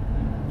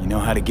 You know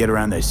how to get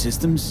around their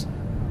systems?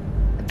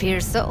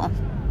 Appears so.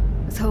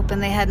 Was hoping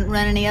they hadn't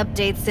run any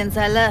updates since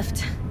I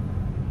left.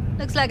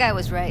 Looks like I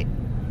was right.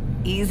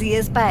 Easy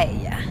as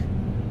paella.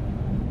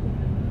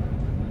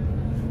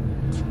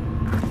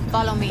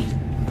 Follow me.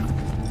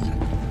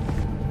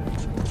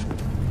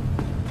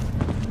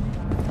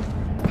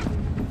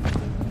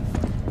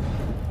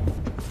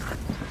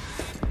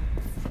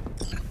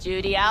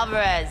 Judy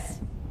Alvarez.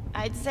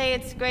 I'd say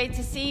it's great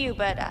to see you,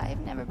 but I've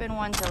never been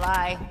one to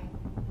lie.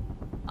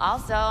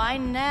 Also, I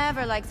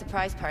never like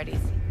surprise parties,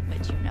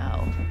 but you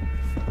know.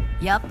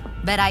 Yup,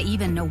 bet I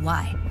even know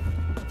why.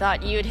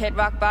 Thought you'd hit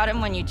rock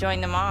bottom when you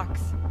joined the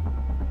Mox.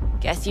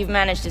 Guess you've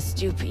managed to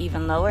stoop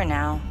even lower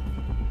now.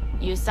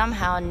 You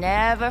somehow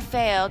never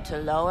failed to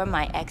lower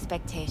my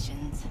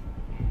expectations.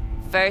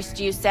 First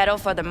you settle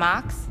for the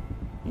Mox,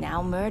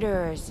 now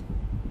murderers.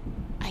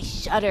 I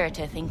shudder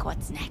to think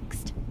what's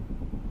next.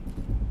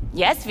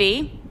 Yes,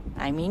 V.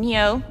 I mean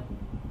you.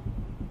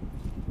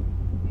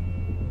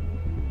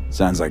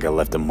 Sounds like I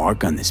left a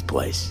mark on this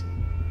place.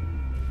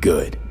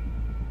 Good.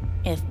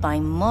 If by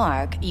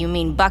mark you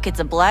mean buckets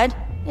of blood,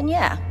 then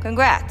yeah,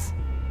 congrats.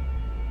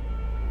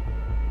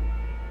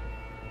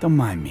 Don't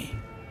mind me.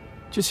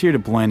 Just here to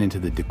blend into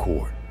the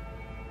decor.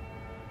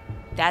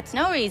 That's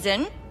no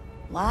reason.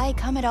 Why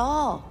come at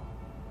all?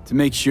 To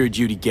make sure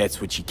Judy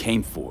gets what she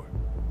came for.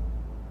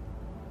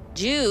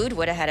 Jude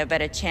would have had a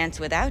better chance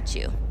without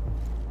you.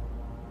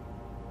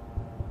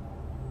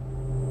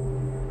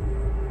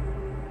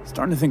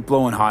 Starting to think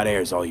blowing hot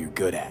air is all you're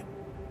good at.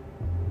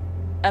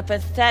 A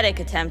pathetic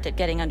attempt at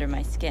getting under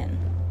my skin.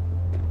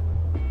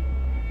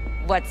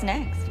 What's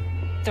next?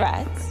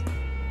 Threats?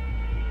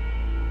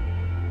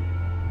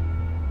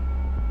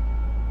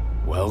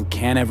 Well,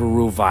 can't ever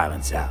rule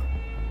violence out.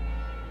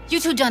 You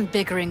two done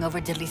bickering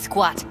over diddly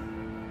squat?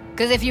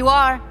 Cause if you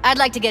are, I'd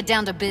like to get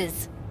down to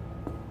biz.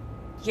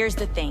 Here's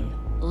the thing.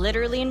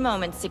 Literally in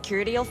moments,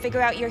 security will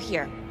figure out you're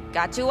here.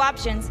 Got two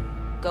options.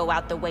 Go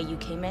out the way you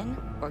came in,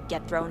 or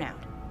get thrown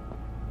out.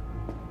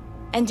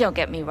 And don't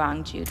get me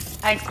wrong, Jude.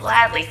 I'd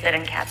gladly sit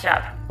and catch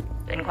up.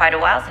 Been quite a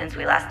while since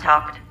we last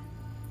talked.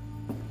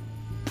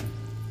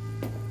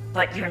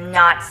 But you're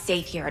not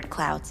safe here at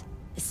Clouds.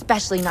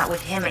 Especially not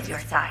with him at your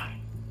side.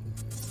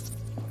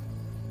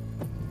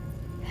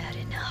 Had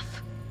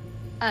enough.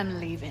 I'm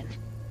leaving.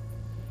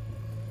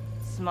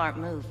 Smart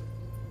move.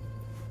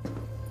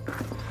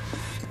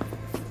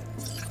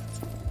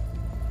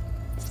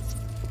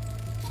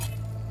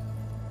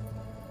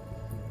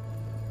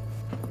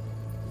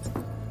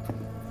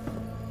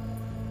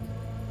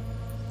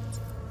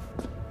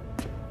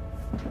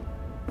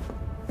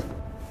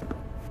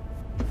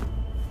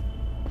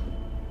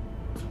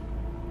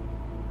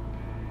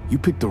 You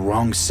picked the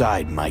wrong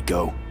side,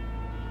 Maiko.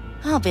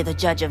 I'll be the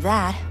judge of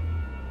that.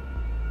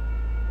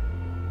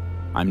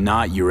 I'm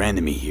not your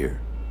enemy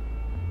here.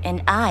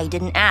 And I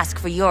didn't ask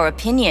for your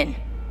opinion.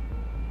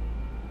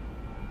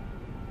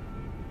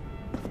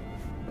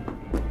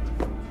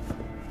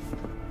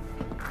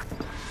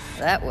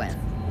 That went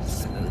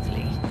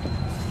smoothly.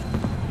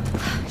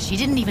 She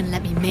didn't even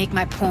let me make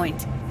my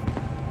point.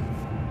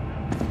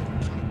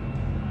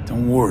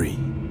 Don't worry.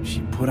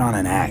 She put on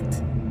an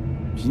act.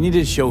 She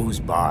needed to show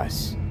who's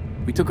boss.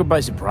 We took her by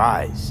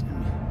surprise.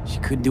 She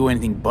couldn't do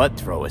anything but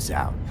throw us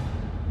out.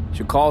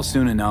 She'll call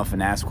soon enough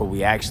and ask what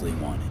we actually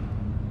wanted.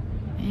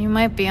 You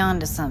might be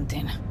onto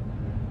something.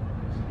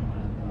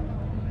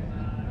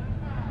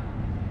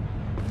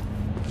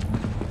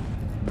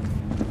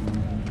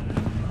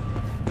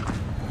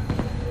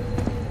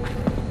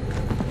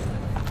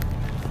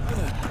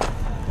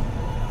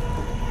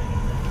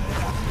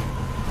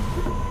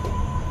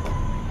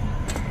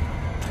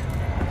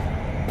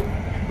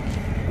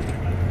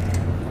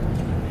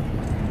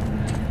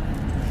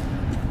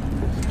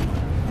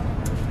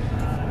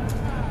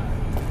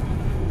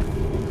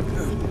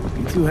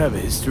 You two have a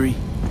history?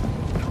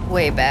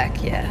 Way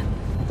back, yeah.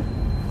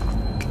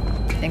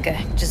 I think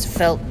I just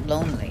felt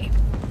lonely.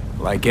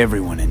 Like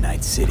everyone in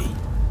Night City.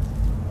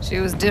 She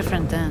was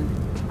different then.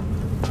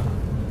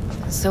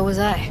 So was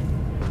I.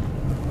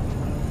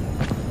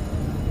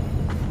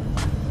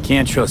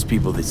 Can't trust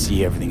people that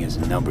see everything as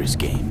a numbers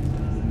game.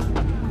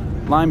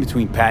 Line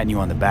between patting you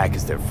on the back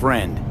as their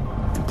friend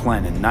and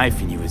planning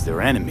knifing you as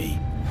their enemy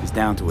is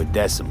down to a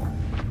decimal.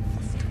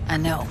 I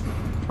know.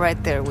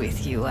 Right there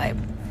with you,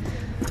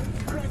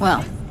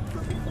 well,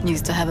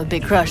 used to have a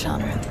big crush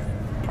on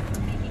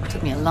her.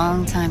 Took me a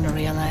long time to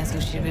realize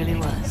who she really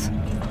was.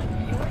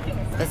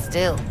 But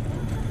still,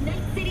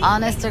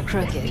 honest or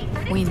crooked,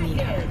 we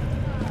need her.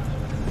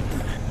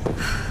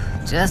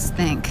 Just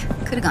think,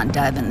 could have gone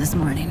diving this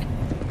morning.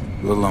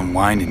 A little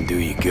unwinding do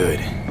you good.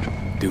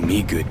 Do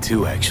me good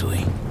too,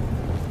 actually.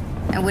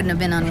 I wouldn't have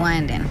been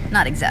unwinding,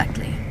 not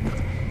exactly.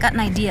 Got an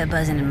idea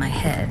buzzing in my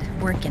head,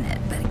 working it,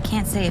 but I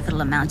can't say if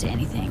it'll amount to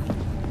anything.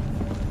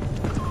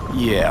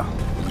 Yeah,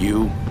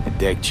 you, a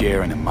deck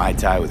chair, and a Mai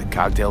Tai with a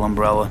cocktail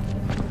umbrella?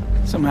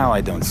 Somehow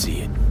I don't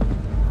see it.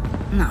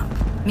 No,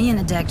 me in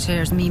a deck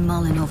chair's me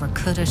mulling over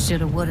coulda,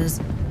 shoulda,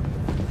 wouldas.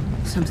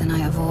 Something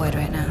I avoid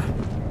right now.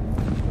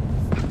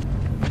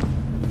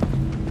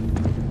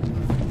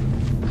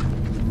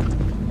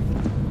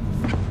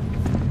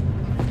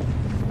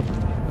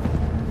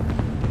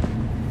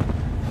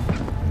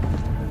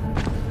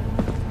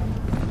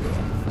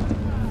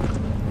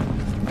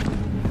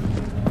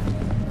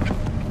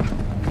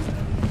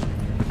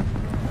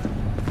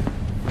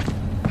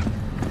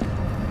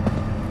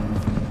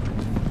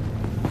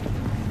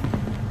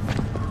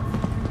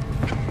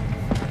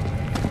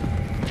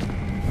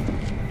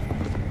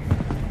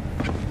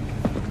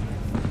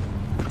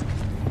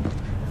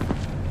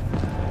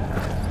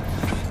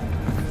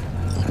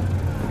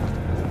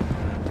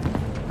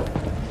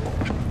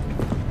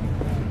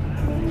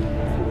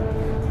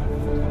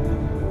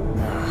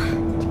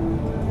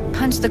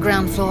 Punch the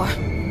ground floor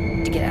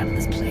to get out of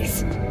this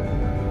place.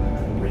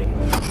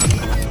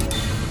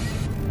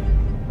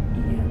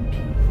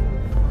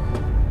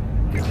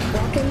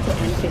 Welcome to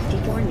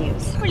N54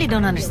 News. I really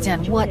don't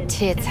understand what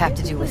tits have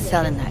to do with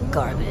selling that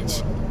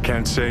garbage.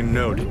 Can't say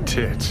no to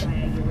tits.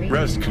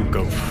 Rest can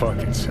go fuck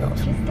itself.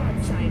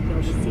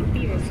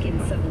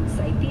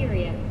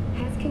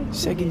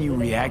 Second you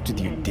react with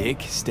your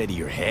dick instead of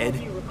your head,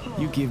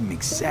 you give them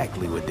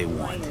exactly what they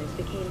want.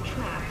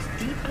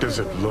 Does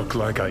it look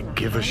like I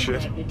give a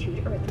shit?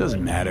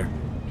 Doesn't matter.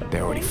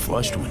 They already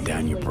flushed one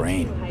down your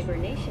brain.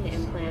 Hibernation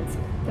implants,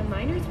 the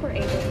miners were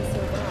able to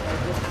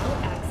survive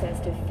without access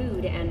to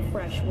food and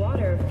fresh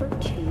water for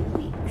 2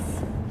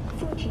 weeks.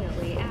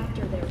 Fortunately,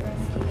 after their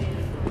rescue...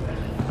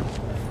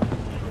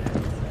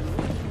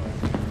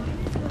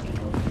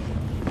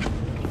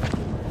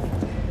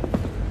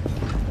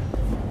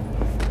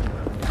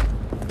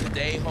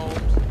 Stay,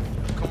 Holmes.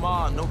 Come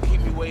on, don't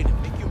keep me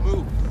waiting. Make your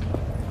move.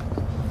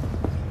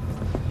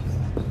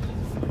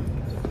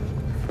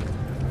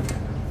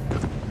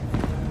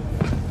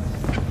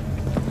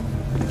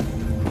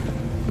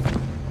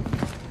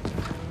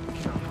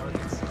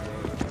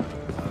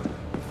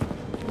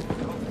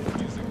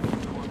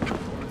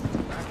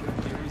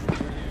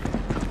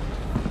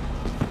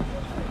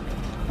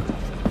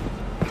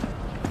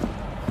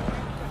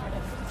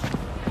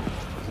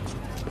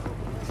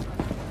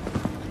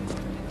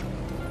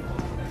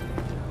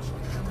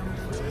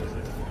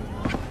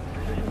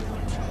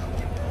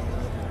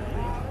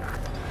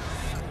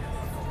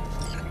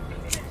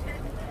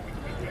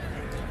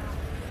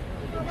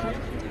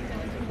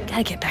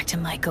 Gotta get back to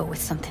Maiko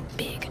with something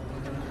big.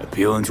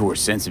 Appealing to her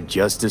sense of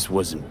justice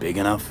wasn't big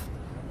enough?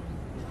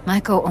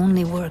 Maiko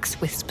only works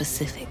with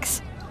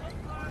specifics.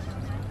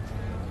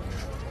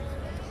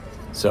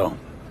 So,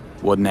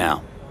 what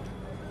now?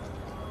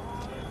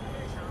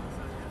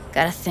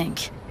 Gotta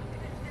think.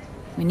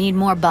 We need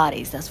more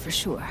bodies, that's for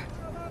sure.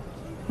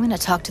 I'm gonna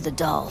talk to the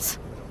dolls.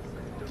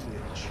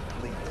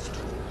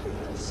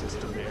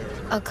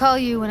 I'll call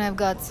you when I've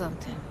got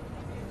something.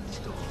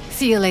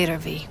 See you later,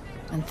 V.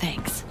 And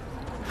thanks.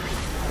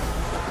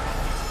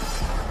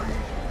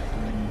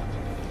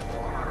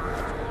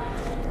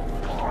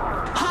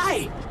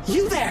 Hi!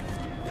 You there!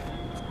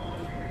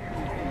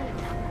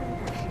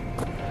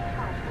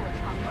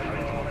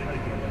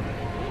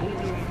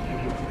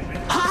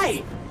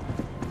 Hi!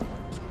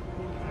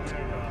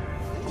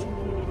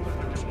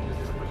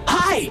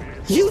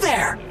 Hi! You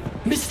there!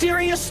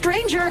 Mysterious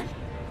stranger!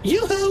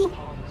 Yoo-hoo!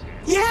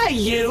 Yeah,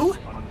 you!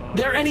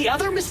 There any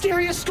other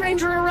mysterious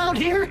stranger around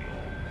here?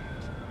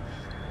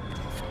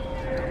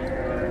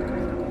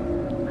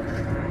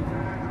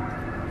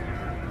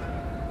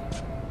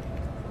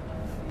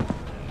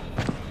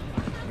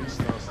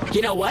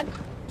 You know what?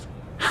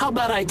 How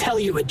about I tell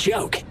you a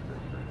joke?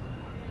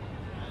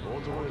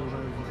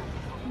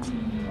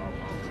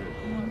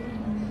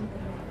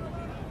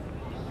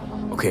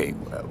 Okay,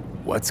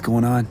 what's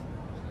going on?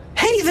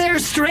 Hey there,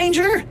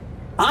 stranger!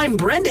 I'm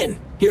Brendan,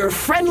 your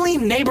friendly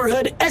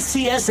neighborhood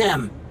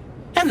SCSM,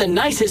 and the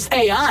nicest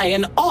AI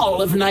in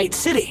all of Night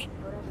City.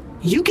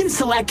 You can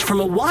select from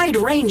a wide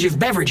range of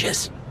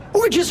beverages,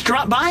 or just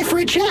drop by for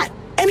a chat,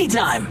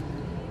 anytime.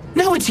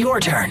 Now it's your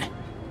turn.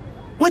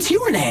 What's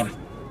your name?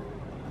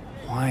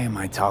 Why am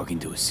I talking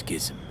to a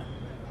schism?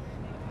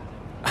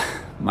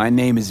 My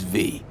name is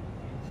V.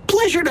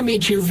 Pleasure to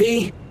meet you,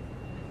 V.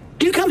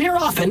 Do you come here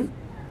often?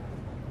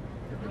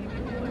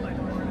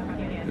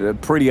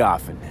 Pretty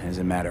often, as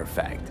a matter of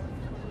fact.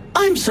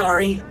 I'm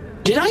sorry.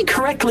 Did I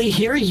correctly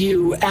hear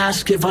you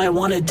ask if I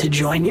wanted to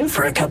join you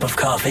for a cup of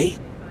coffee?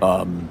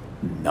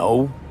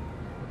 No.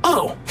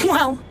 Oh,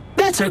 well,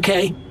 that's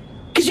okay.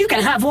 'Cause you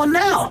can have one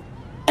now.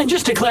 And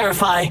just to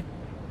clarify,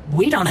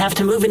 we don't have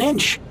to move an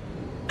inch.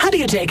 How do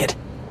you take it?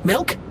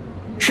 Milk?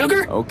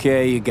 Sugar?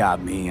 Okay, you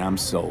got me. I'm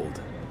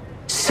sold.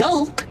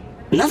 Sold?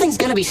 Nothing's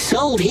gonna be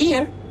sold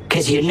here.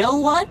 'Cause you know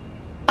what?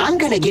 I'm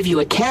gonna give you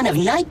a can of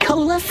Night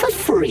Cola for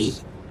free.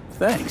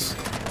 Thanks.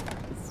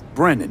 It's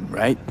Brendan,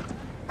 right?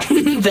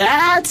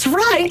 That's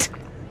right!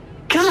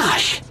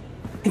 Gosh,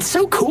 it's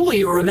so cool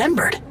you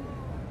remembered.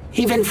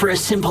 Even for a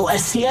simple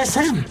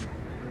SCSM.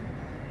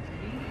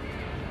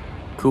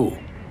 Cool.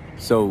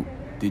 So,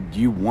 did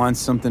you want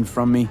something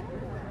from me?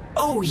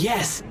 Oh,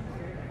 yes.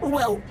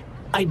 Well,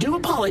 I do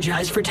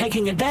apologize for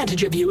taking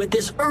advantage of you at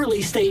this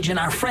early stage in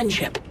our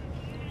friendship.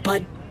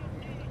 But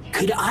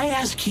could I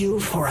ask you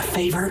for a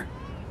favor?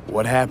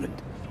 What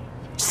happened?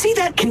 See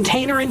that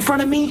container in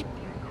front of me?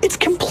 It's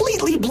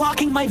completely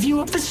blocking my view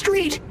of the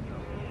street,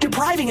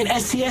 depriving an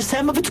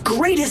SCSM of its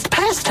greatest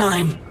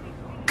pastime.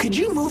 Could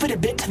you move it a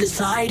bit to the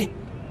side?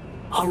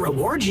 I'll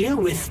reward you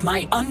with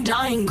my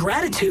undying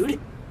gratitude,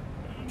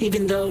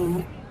 even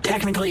though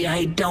technically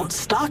I don't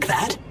stock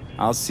that.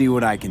 I'll see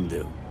what I can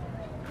do.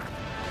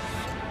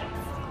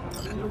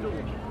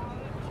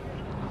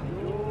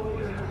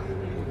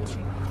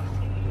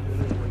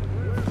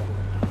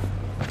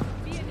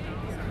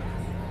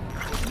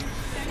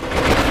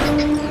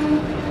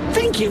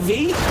 Thank you,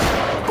 V.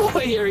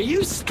 Boy, are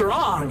you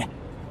strong.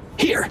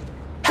 Here,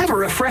 have a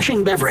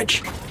refreshing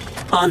beverage.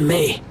 On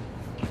me.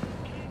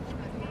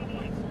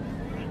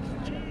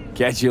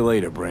 Catch you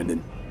later,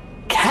 Brendan.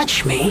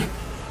 Catch me?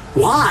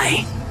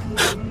 Why?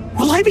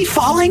 Will I be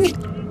falling?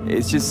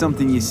 It's just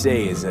something you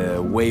say as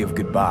a way of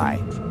goodbye.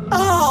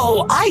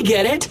 Oh, I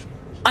get it.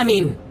 I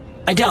mean,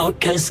 I don't,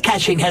 because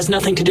catching has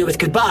nothing to do with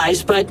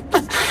goodbyes, but...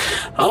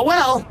 oh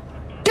well.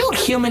 Don't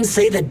humans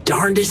say the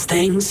darndest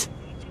things?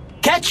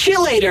 Catch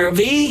you later,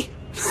 V.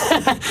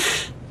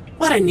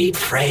 What a neat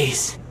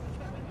phrase.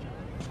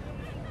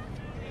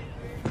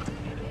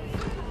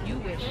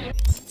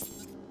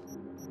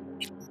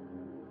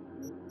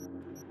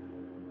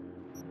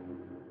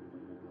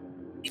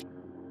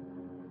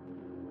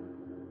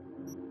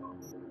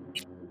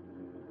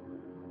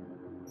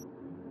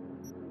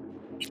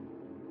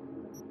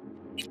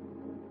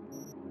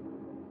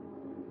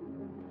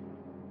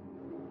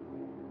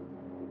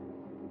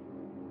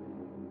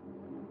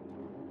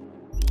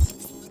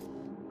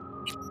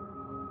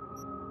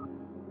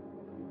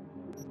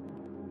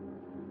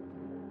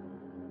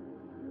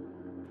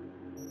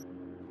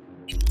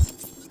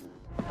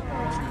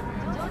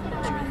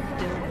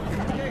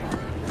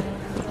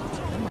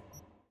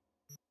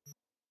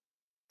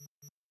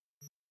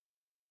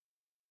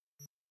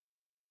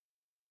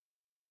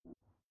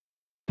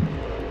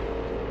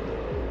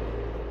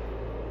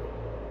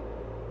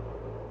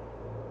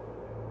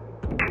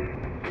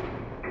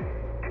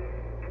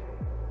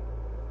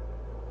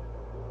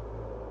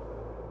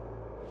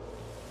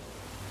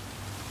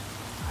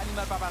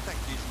 Animal pas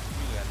attaqué.